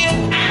park it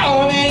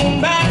out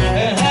in back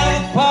and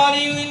have a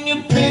party in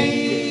your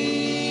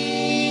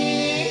pink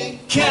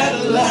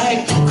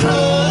Cadillac,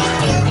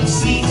 crushed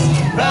seats,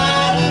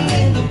 riding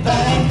in the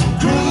back,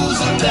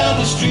 cruising down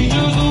the street,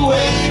 just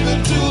away.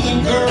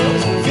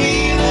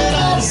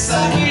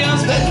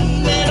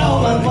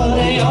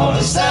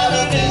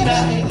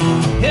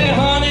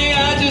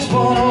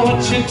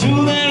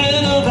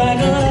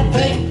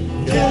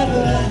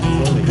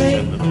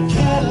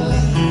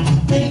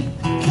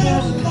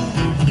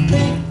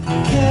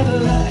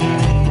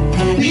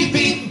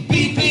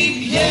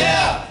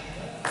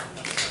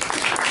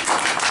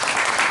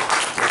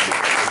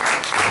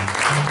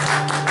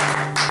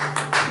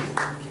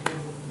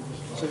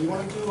 you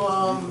want to do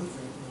a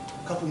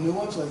couple new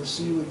ones, like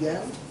See You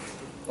Again?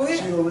 Oh, yeah.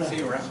 See You Around. See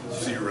you around.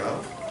 See you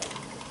around.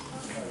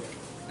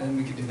 And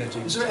we could do that,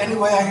 James. Is there any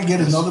way I could get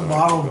another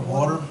bottle of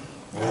water?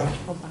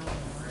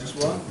 Just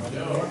one?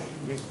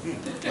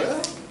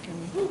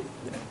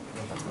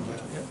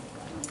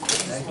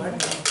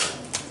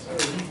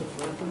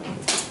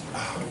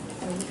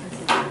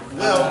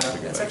 Well,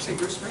 That's actually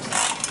Bruce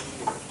Springsteen.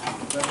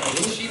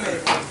 She made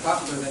it more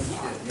popular than he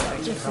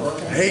did.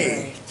 Yeah,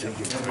 hey,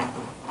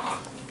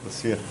 let's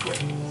see it.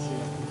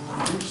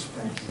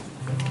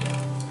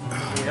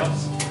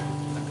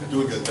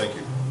 Doing good, thank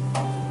you.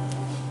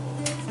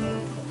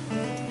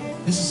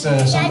 This is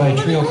a song by a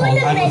trio called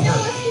I'm With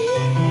Her.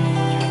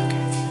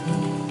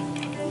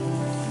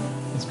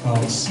 It's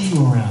called See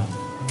You Around.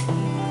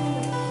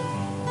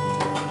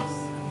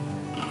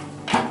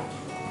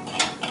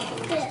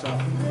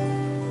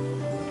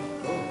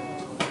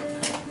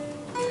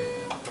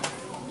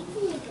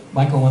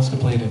 Michael wants to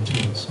play it in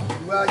tune, so.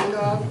 Well, you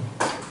know,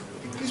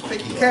 He's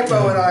picky.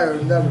 Capo and I are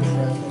never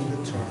friends on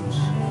good terms.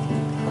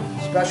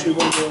 Especially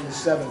when we're in the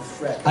 7th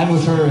fret. I'm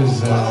With Her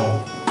is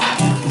a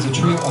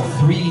trio of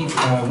 3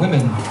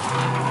 women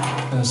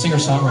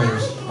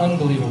singer-songwriters,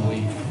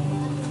 unbelievably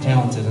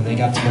talented, and they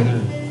got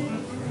together.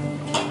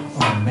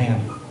 Oh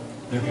man,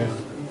 they're good.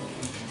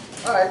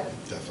 All right.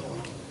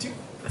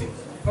 Definitely.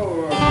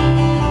 Oh,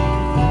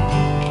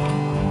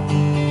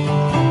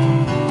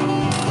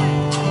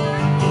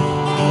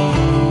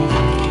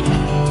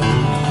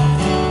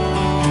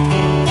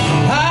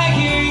 I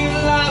hear you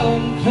loud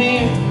and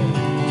clear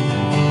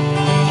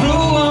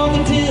through all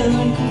the din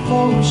and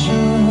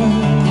commotion.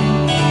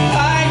 I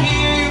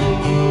hear you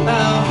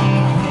loud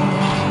and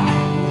clear.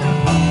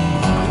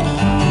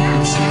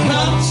 It's a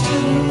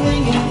constant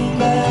ringing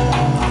bell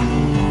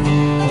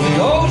of the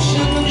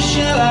ocean and the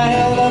shell I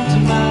held up to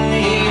my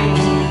ears.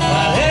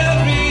 While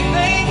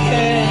everything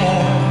else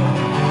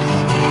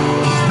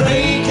is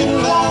breaking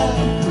like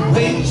the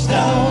waves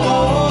down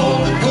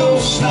on the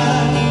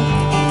coastline.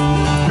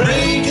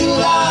 Breaking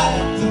like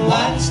the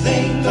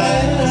wine-stained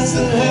glass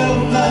that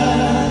held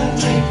my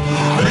drink.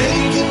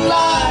 Breaking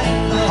like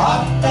the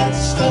heart that's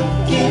stuck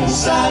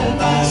inside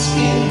my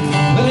skin.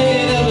 Will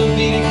it ever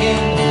beat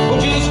again? Or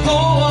just go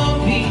on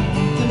beating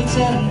till it's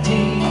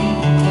empty,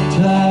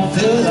 till I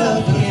fill it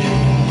up again?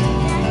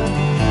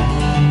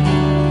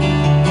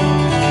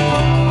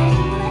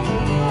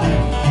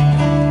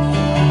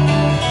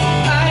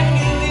 I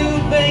feel you,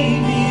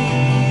 baby.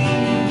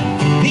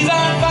 These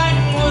aren't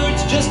fighting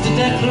words, just a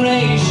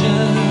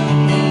declaration.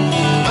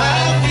 I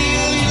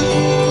feel you,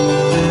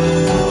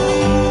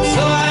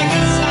 so I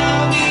guess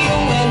I'll be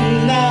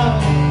going now.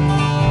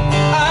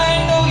 I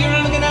know you're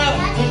looking out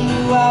for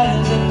new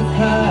eyes in the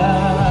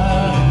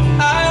crowd.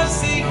 I'll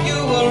seek you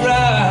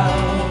around.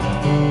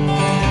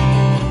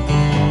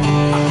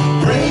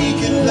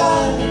 Breaking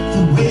like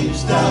the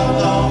waves down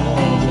on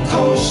the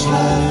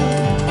coastline.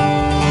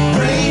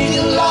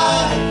 Breaking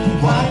like the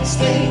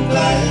wine-stained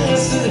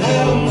glass that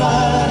held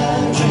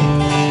my drink.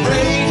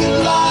 Breaking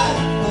like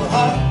the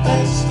heart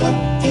that's stuck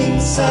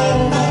inside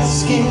my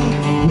skin.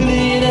 Will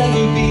it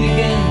ever beat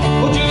again?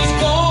 Or just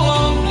go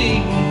on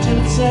bleeding till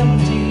it's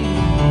empty,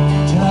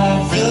 till I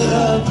fill it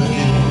up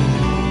again?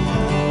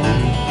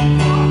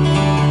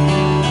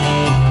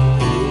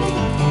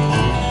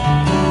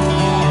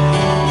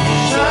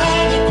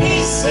 Shiny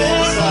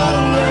pieces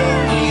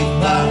underneath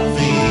my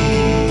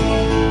feet.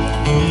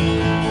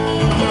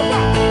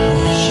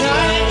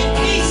 Shiny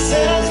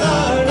pieces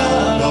are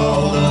not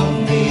all of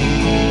me.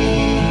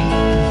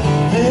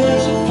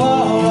 There's a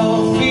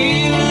far-off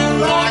feeling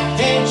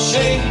rocked and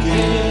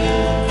shaking.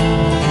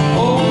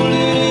 Hold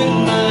it in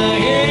my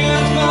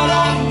hands, but I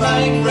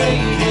might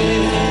break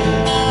it.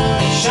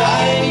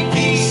 Shiny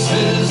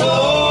pieces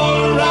all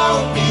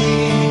around me,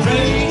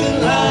 breaking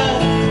like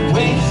the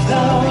waves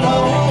down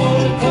on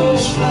the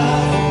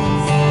coastline.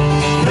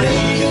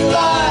 Breaking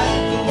like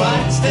the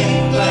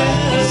wine-stained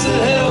glass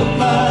that held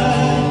my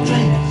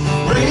drink.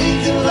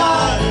 Breaking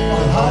like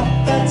the heart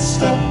that's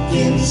stuck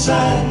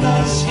inside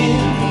my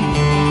skin.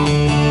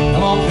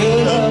 Come on, fill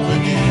it up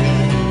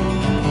again.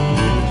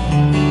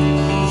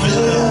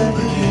 Fill it up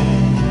again.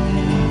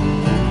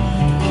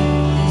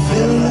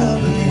 Fill it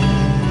up again.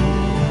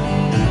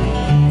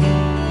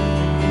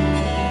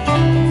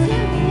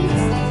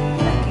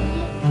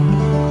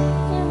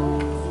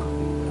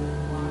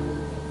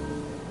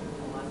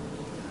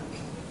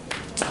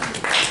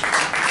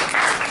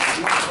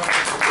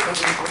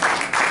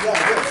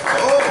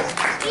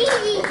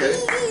 yeah, good.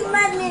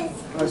 Okay.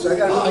 All right, so I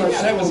got another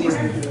yeah, that was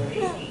over.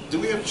 Do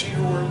we have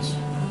cheater words?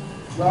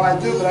 Well, I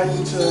do, but I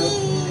need to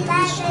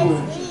the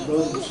stewards,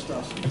 those and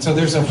stuff. And so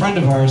there's a friend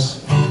of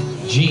ours,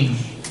 Gene,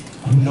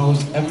 who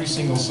knows every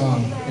single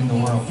song in the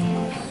world.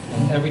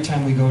 And every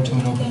time we go to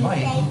an open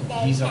mic,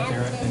 he's up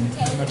there, and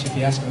pretty much if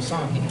you ask him a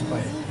song, he can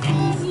play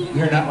it.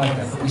 We are not like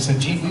that. But we said,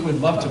 Gene, we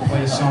would love to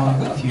play a song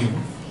with you.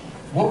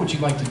 What would you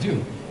like to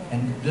do?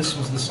 And this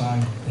was the song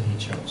that he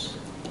chose.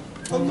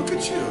 Oh, look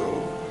at you.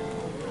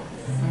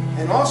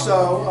 And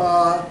also,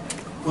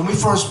 when we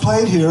first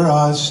played here,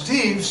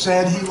 Steve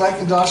said he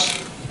likened us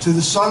to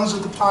the Sons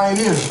of the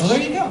Pioneers. Well,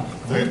 there you go.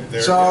 There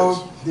it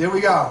So, here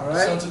we go, all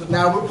right? Sons of the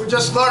Now, we're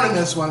just learning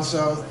this one,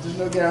 so there's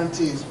no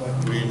guarantees, but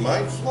is. We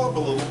might flub a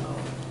little.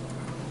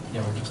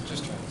 Yeah, we're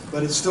just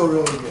trying. it's still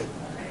really good.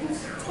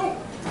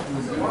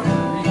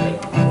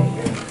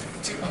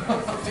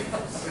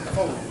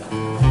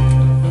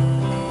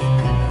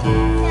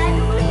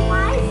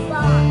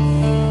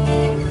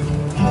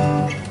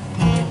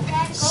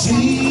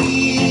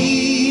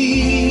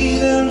 See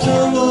them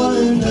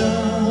tumbling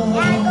down,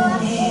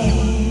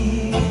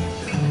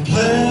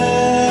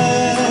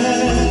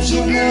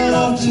 pledging their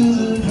love to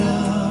the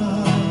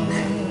ground.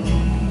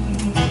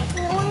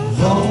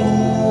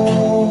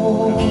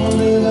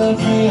 Lonely the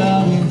free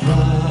I'll be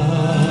found,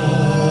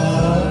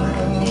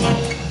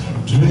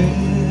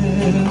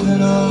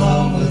 drifting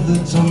along with the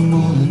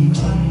tumbling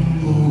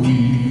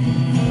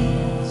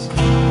tumbleweeds.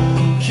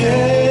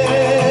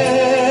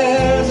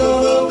 Cares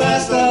of the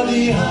past are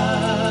behind.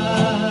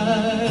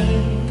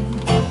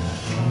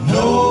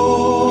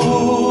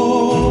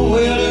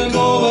 Nowhere to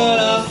go but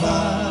I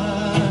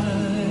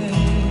find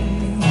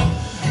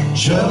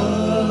just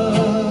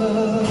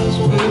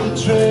where the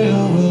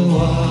trail will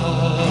wind.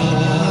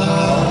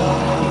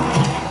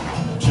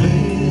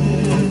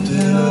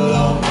 Drifting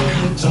along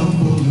with the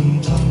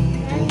tumbling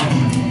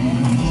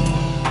tumbleweeds.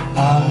 I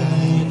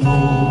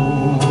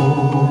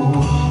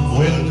know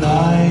when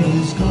night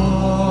is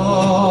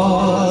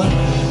gone,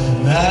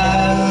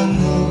 that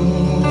the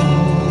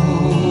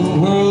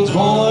world's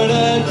born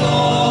and gone.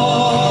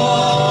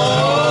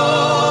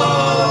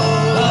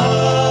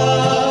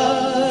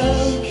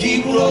 I'll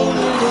keep rolling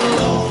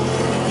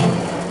along.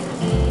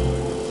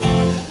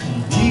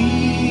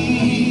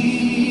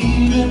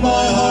 Deep in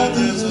my heart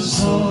there's a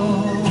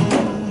song.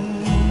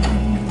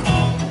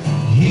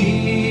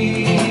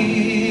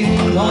 Here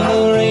on the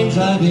range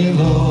I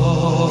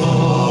belong,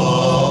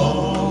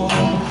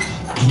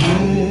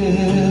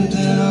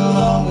 drifting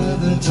along with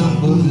the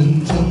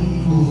tumbling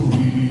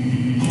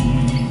tumbleweed.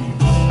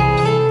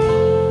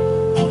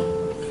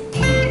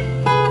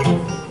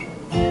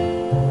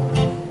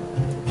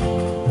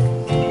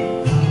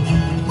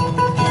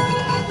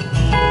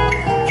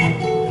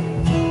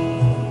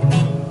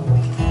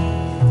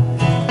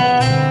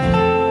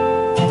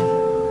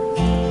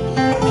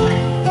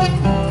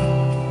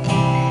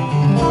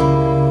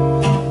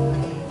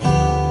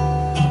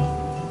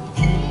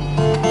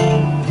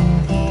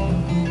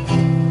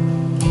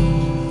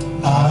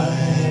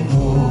 I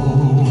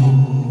know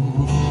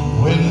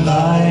when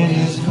light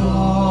is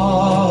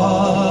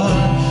gone,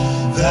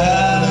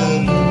 that a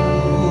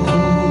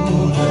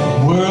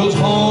new world's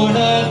born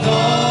and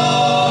gone.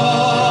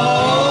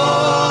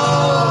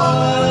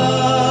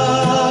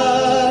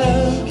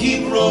 I'll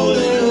keep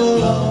rolling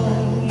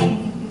along.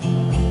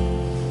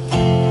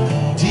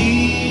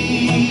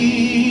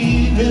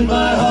 Deep in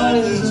my heart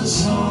is a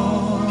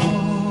song.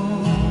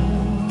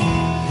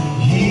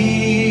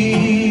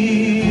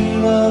 Here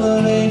on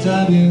the range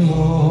I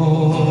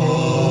belong,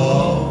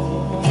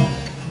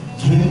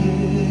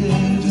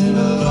 drifting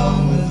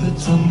along with the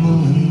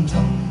tumbling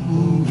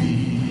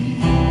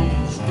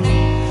tumbleweeds.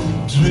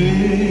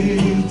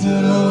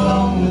 Drifting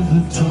along with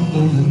the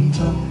tumbling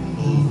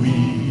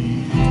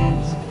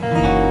tumbleweeds.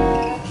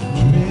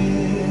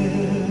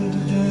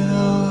 Drifting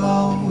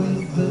along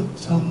with the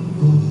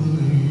tumbling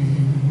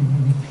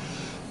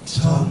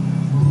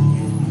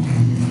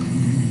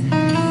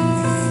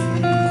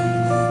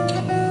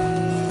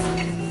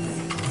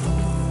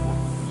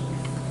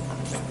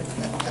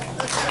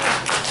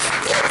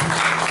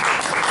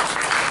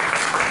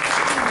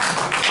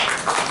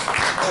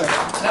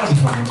That'll be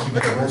fun.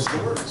 Look at where's the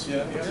words.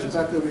 Yeah, It's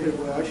back over here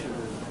where I should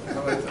be.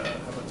 How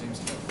about James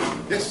Taylor?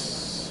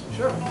 Yes.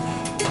 Sure. Now,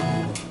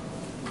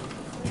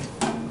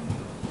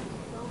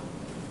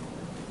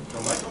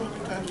 Michael, how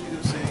many times are you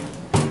going to sing?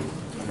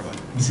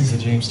 This is a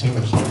James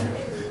Taylor song.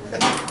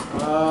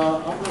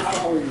 I'm gonna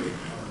follow you.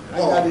 I've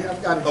got it here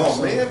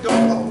Oh, man,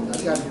 don't follow.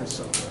 I've got it here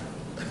somewhere.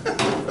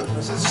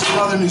 This is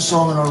another new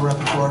song in our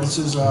repertoire. This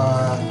is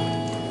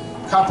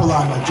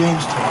Capelan by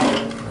James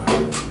Taylor.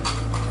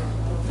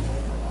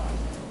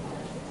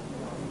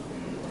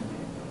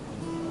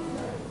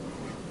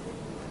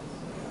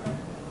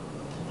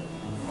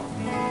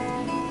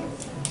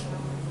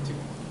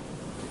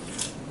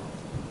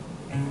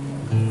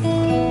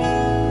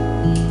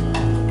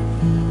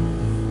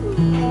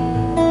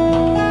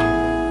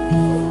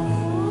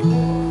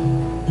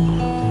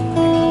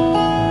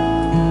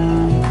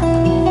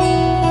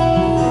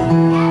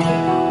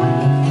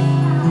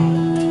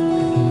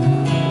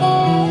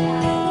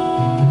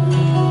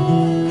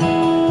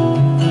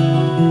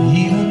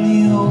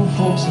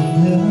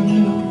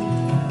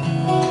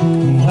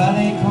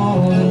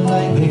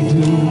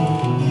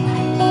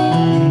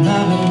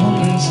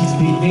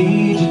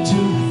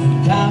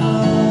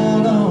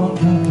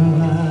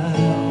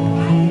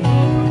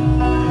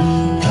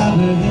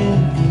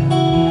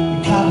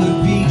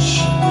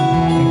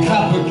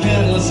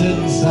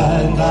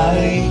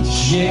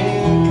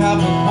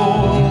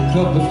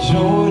 cup of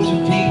Georgia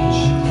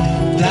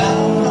peach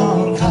down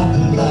on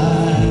Copper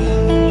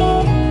Line.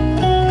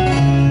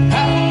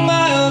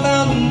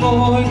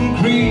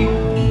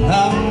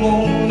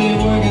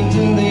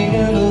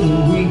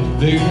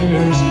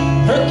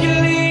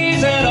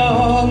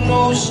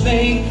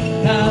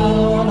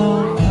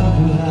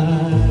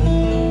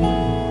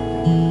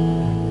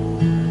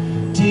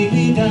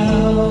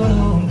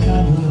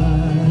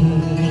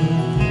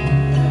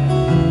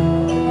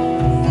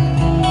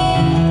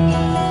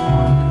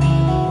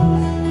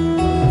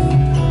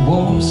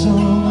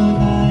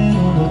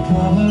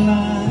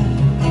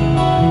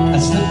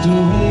 slipped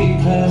away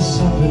past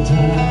supper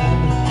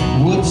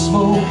time. Wood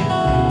smoke,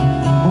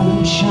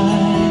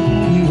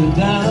 moonshine, we were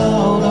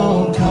down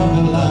on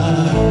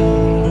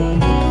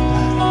Cumberland.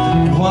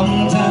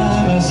 One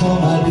time I saw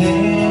my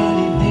daddy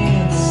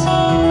dance.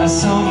 I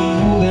saw him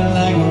moving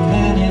like a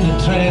man in a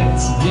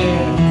trance.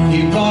 Yeah, he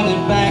brought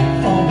it back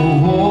from the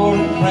war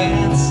in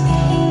France,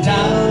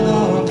 down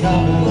on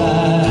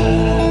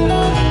Cumberland.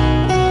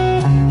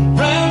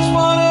 Brown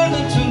water,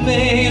 the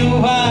tomato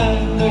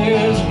wine,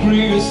 there's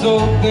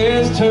creosote,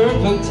 there's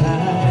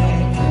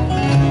turpentine,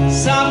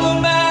 summer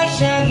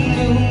mash and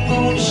new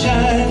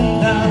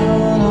moonshine,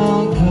 down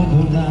on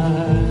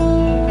Cumberland.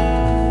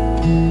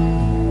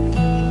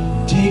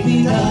 Take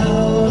me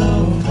down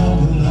on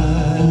Cumberland.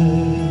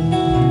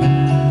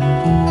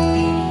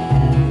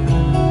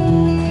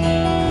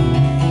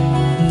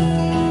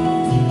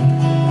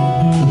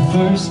 The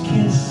first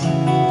kiss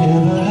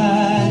ever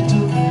I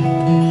took,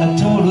 I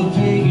tore a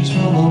page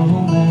from a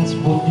romance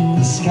book.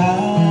 The sky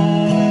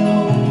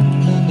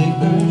opened and the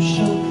earth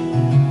shook,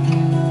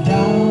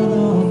 down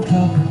on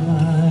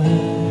Cumberland.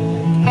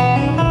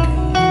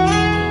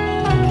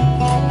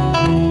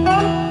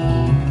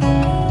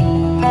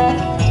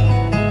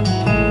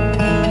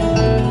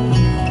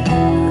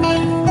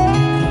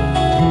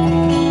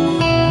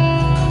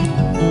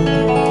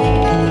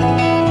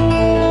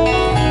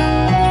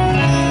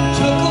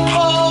 Took a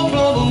fall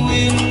from a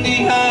windy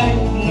height,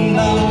 and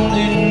I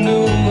only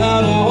knew how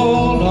to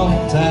hold on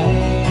tight.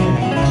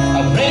 I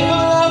prayed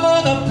for love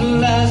enough to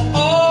last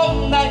all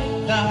night,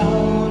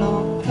 down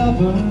on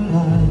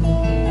Cumberland.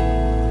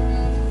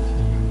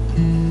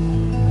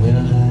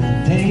 Well,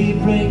 the day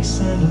breaks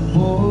and the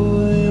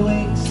boy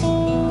wakes,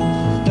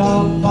 the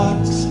dog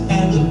barks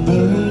and the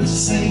bird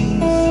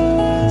sings,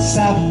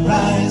 sound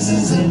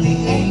rises and the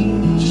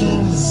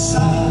angels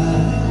sigh.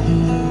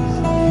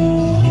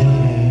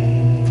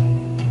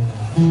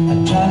 I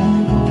try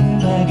to go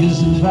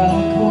magazines while I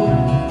could.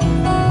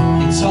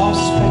 It's all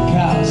spec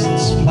house and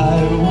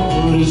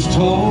plywood is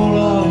tore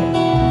up,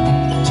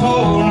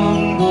 tore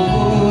on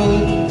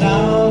good,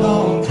 down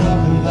on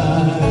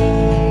Cumberland.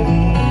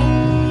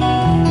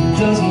 It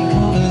doesn't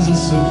come as a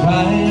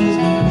surprise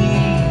to me.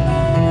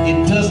 It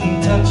doesn't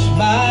touch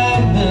my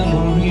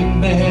memory,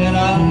 man.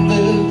 I've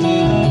lived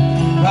it up,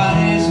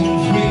 rising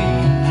free,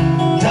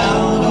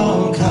 down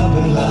on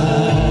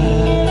Cumberland.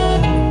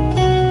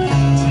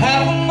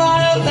 Half a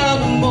mile down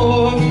the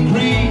Morgan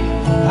Creek,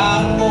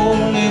 I'm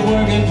only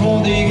working for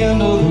the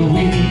end of the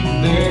week.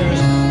 There's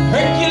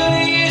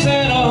Hercules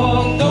and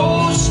all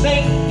those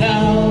snakes,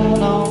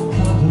 down on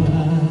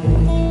Cumberland.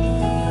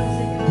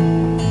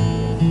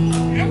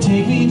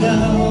 Take me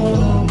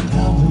down on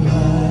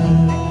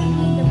Cumberland.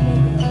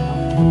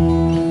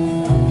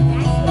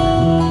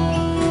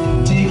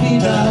 Take me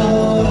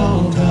down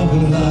on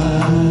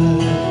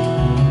Cumberland.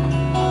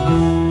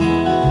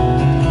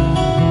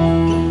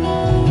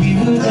 We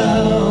were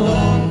down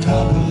on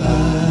Cumberland.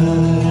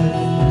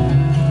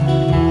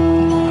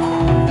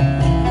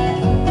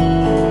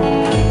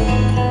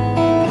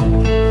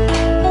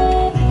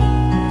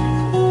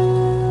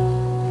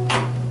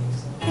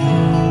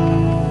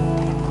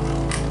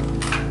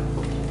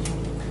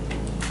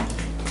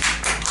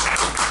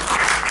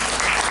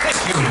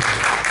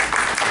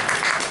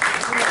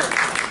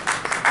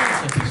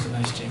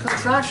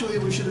 Contractually,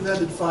 we should have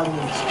ended 5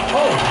 minutes.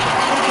 Oh,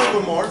 a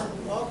little more,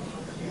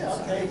 Yeah,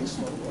 okay, at least.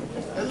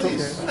 at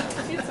least.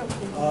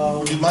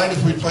 Would you mind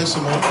if we play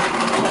some more?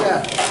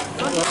 Yeah.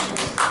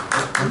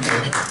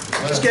 Okay.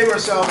 Just gave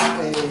ourselves a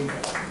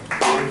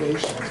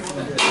ovation.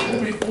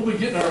 We'll be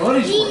getting our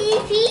money's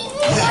worth.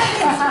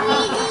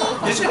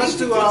 Let's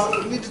do,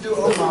 we need to do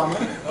Oh Mama.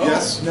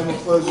 Yes. And then we'll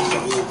close this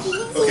up.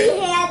 Okay.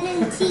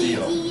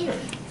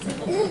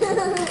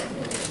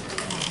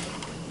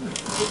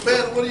 So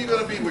Ben, what are you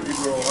going to be when you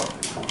grow up?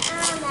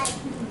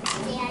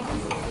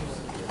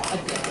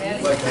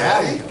 Like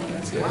Daddy?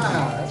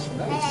 Wow, that's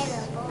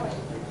nice.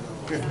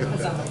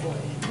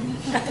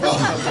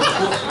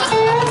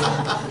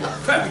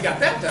 We got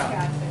that down.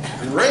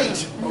 Great.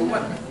 Oh,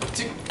 1,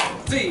 2,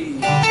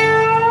 3.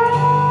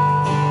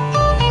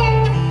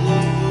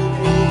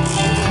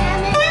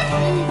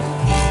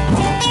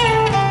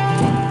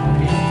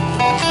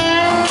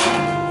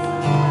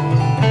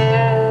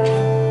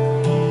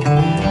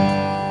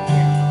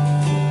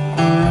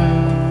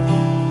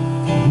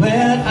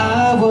 When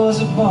I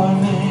was a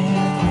barman,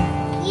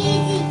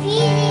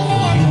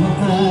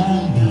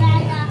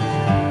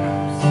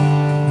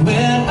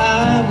 when I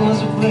was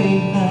a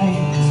great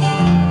night,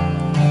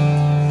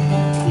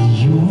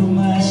 you were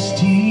my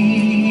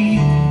steed.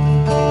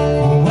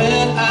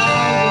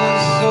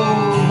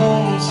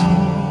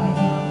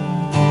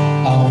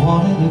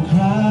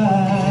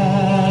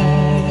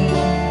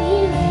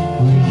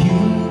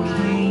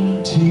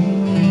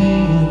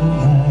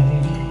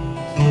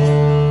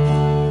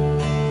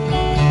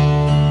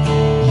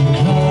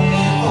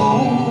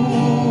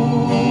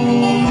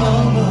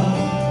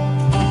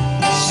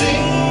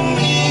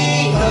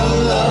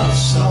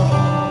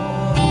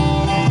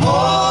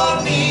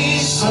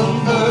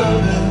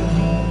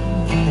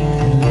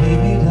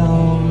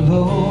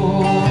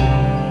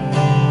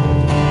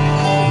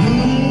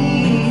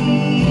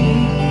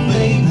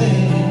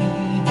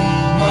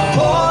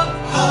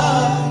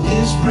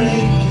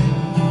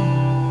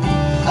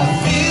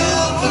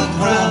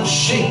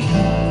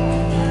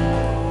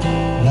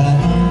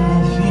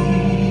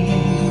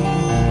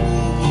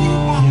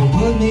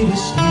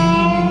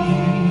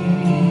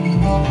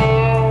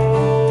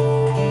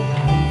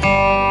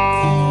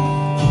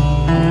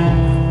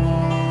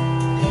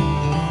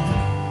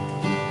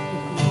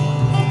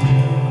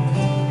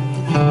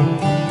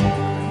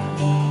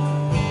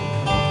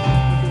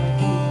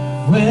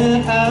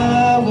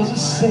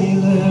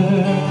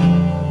 sailor,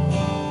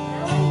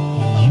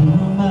 you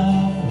were my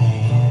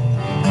land.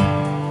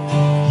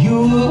 You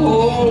were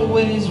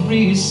always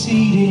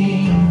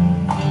receding,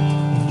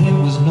 there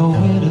was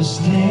nowhere to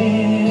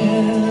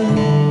stand.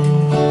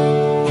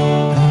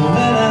 And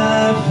when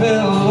I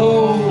fell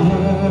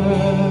over,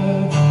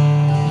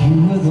 you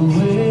were the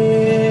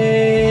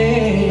whale,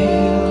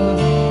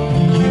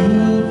 and you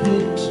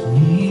picked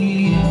me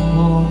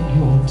on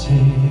your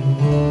tail.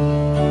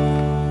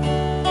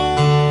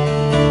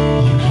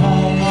 You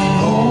cried,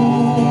 oh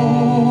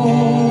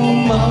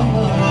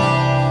mama,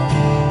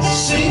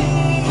 sing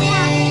me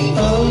a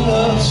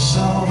love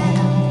song,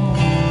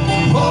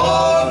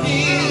 pour me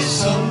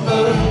some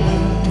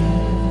bourbon,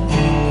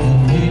 and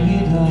lay me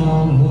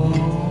down low.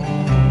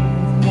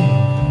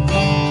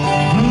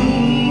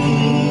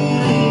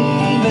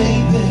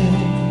 Baby,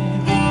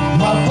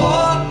 my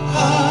poor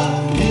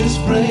heart is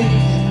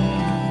breaking.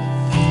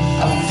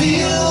 I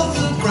feel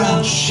the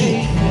ground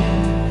shaking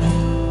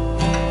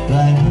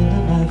right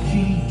under my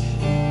feet.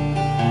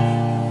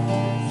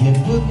 You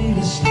put me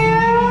to sleep.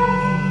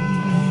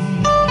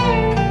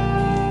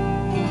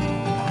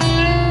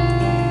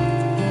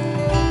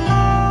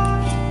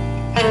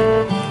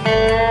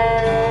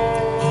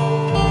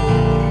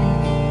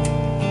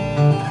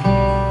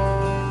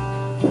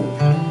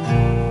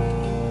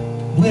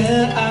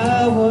 When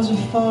I was a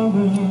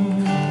farmer,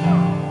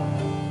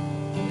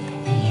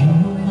 you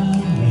were my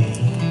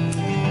rain.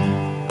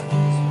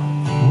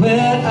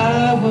 When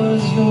I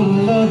was your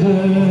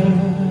lover,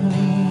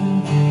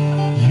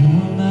 you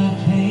were my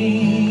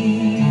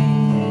pain.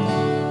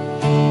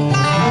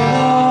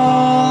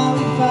 All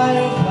the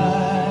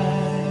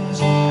fireflies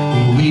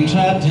we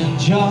trapped in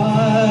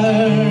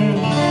jars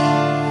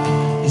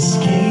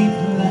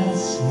escaped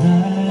last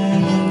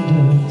night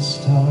under the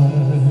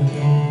stars.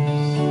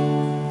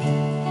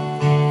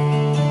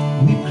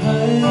 We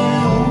cried, oh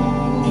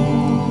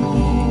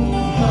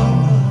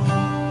mama,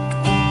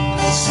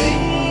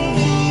 sing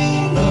me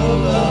a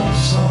love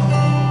song,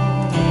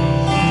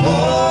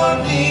 pour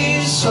me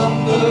some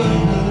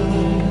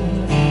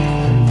bourbon,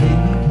 and lay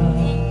me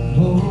down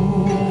low.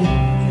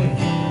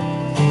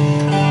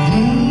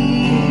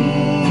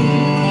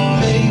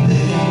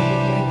 Baby,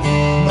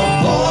 my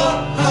poor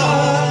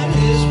heart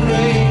is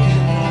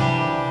breaking.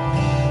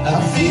 I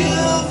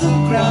feel the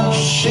ground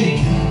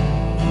shaking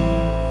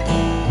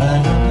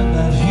right under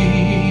my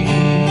feet.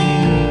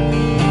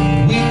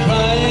 We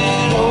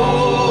cried, oh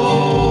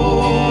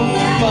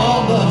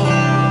mama,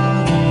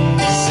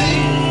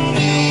 sing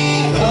me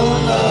a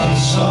love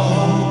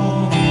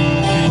song,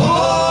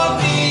 pour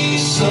me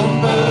some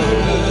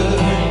bourbon,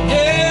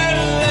 yeah,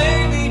 lay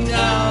me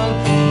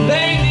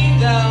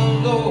down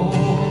low.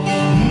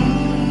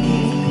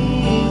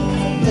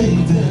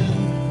 Baby,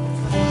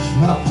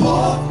 my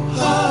poor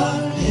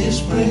heart is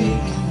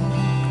breaking.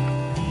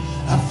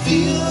 I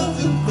feel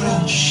the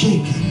ground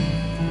shaking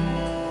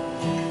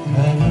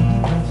right under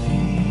my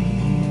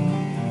feet.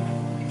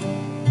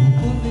 You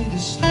put me to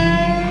sleep.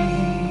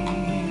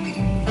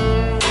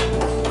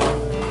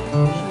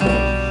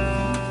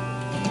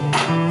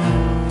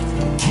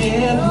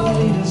 Can't put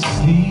me to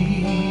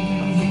sleep.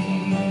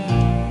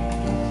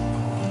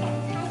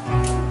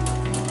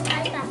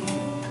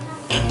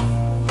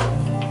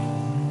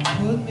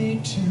 Put me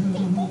to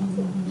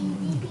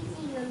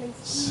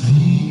sleep.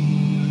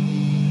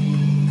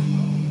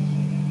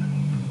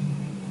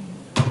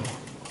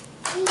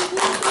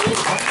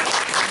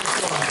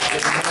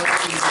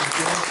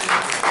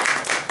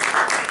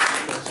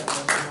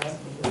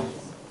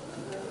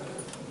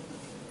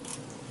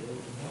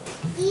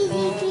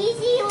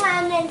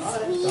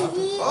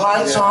 All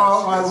right, so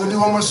we'll do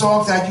one more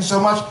song. Thank you so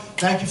much.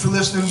 Thank you for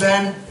listening,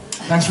 Ben.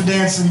 Thanks for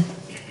dancing.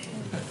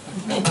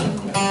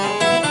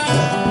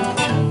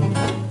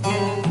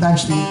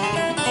 Thanks, Steve.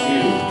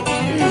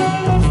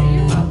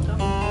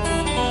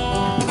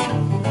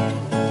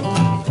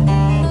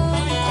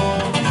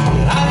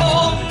 I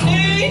don't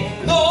need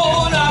no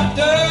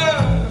doctor,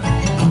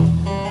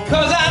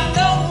 'cause I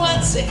know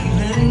what's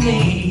ailing me.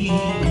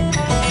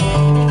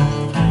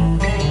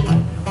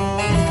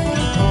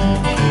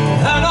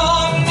 I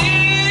don't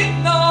need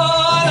no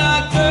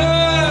doctor,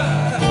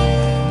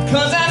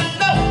 'cause I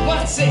know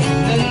what's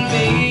ailing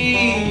me.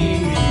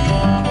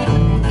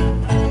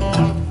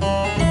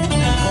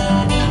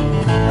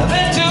 I've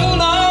been to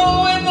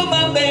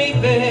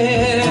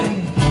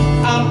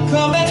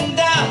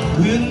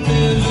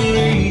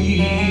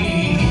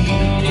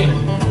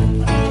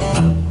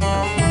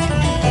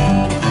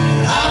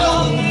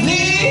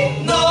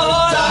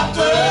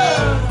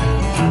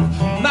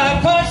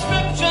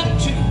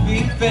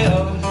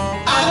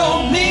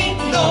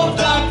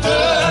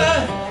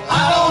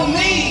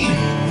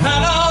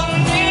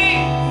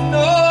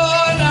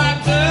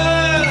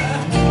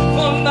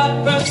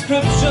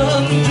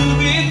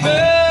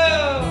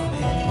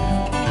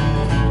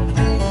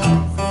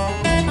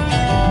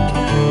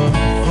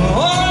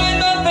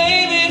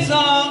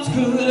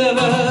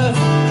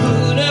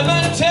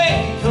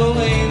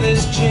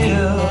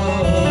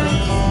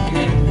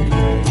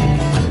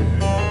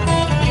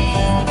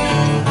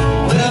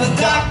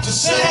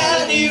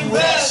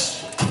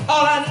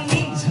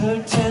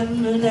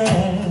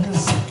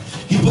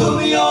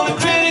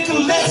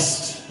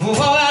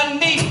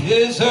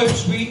is her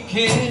sweet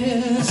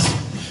kiss.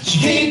 She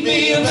gave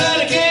me a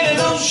medicated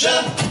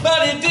lotion,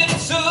 but it didn't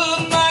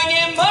soothe my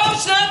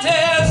emotion till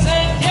I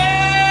said,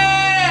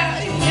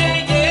 yeah,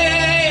 yeah,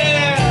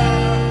 yeah.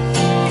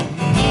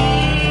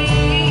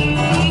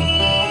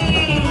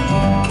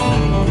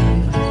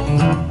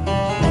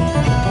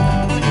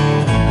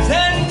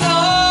 Said, no,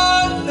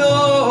 no,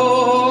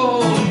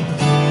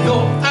 no,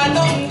 I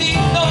don't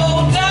need no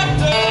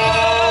doctor.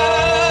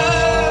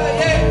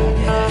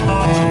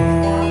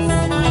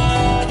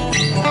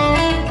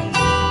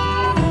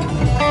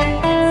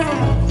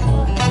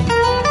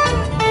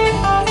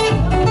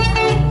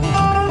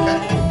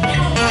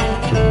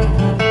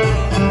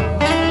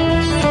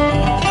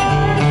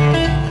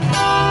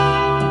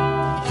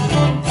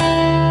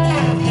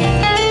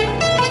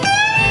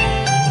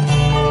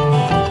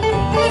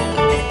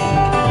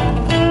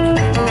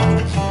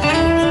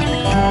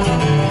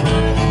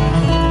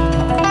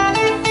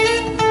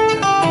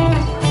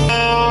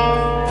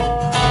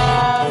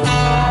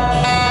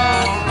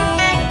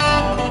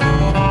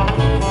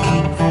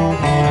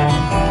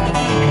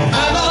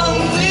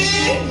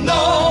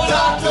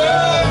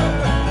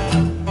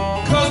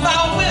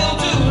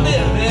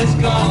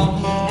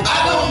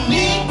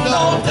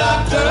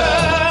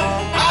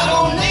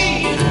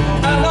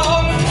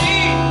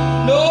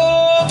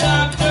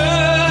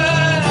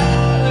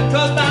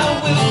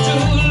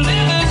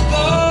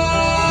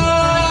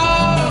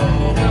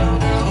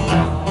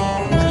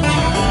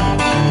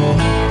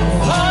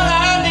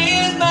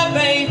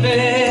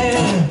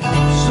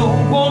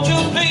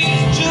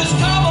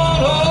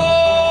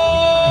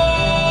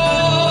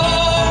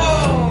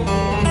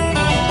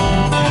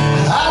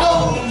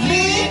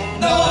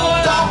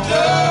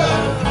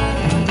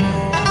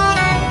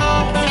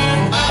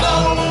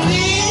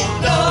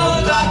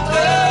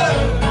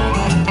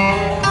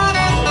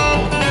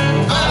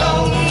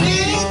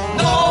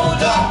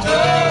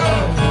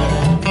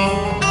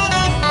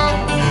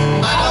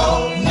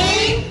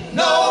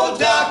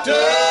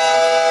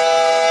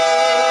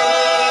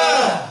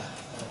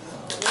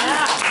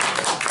 Yeah.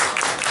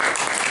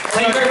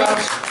 Thank you very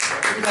much.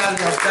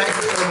 Thank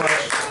you so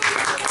much.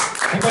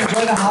 Everybody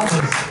enjoy the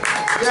holidays.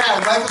 Yeah,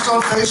 like us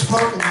on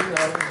Facebook and all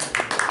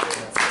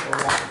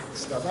that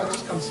stuff.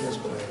 Just come see us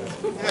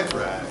play. That's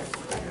right.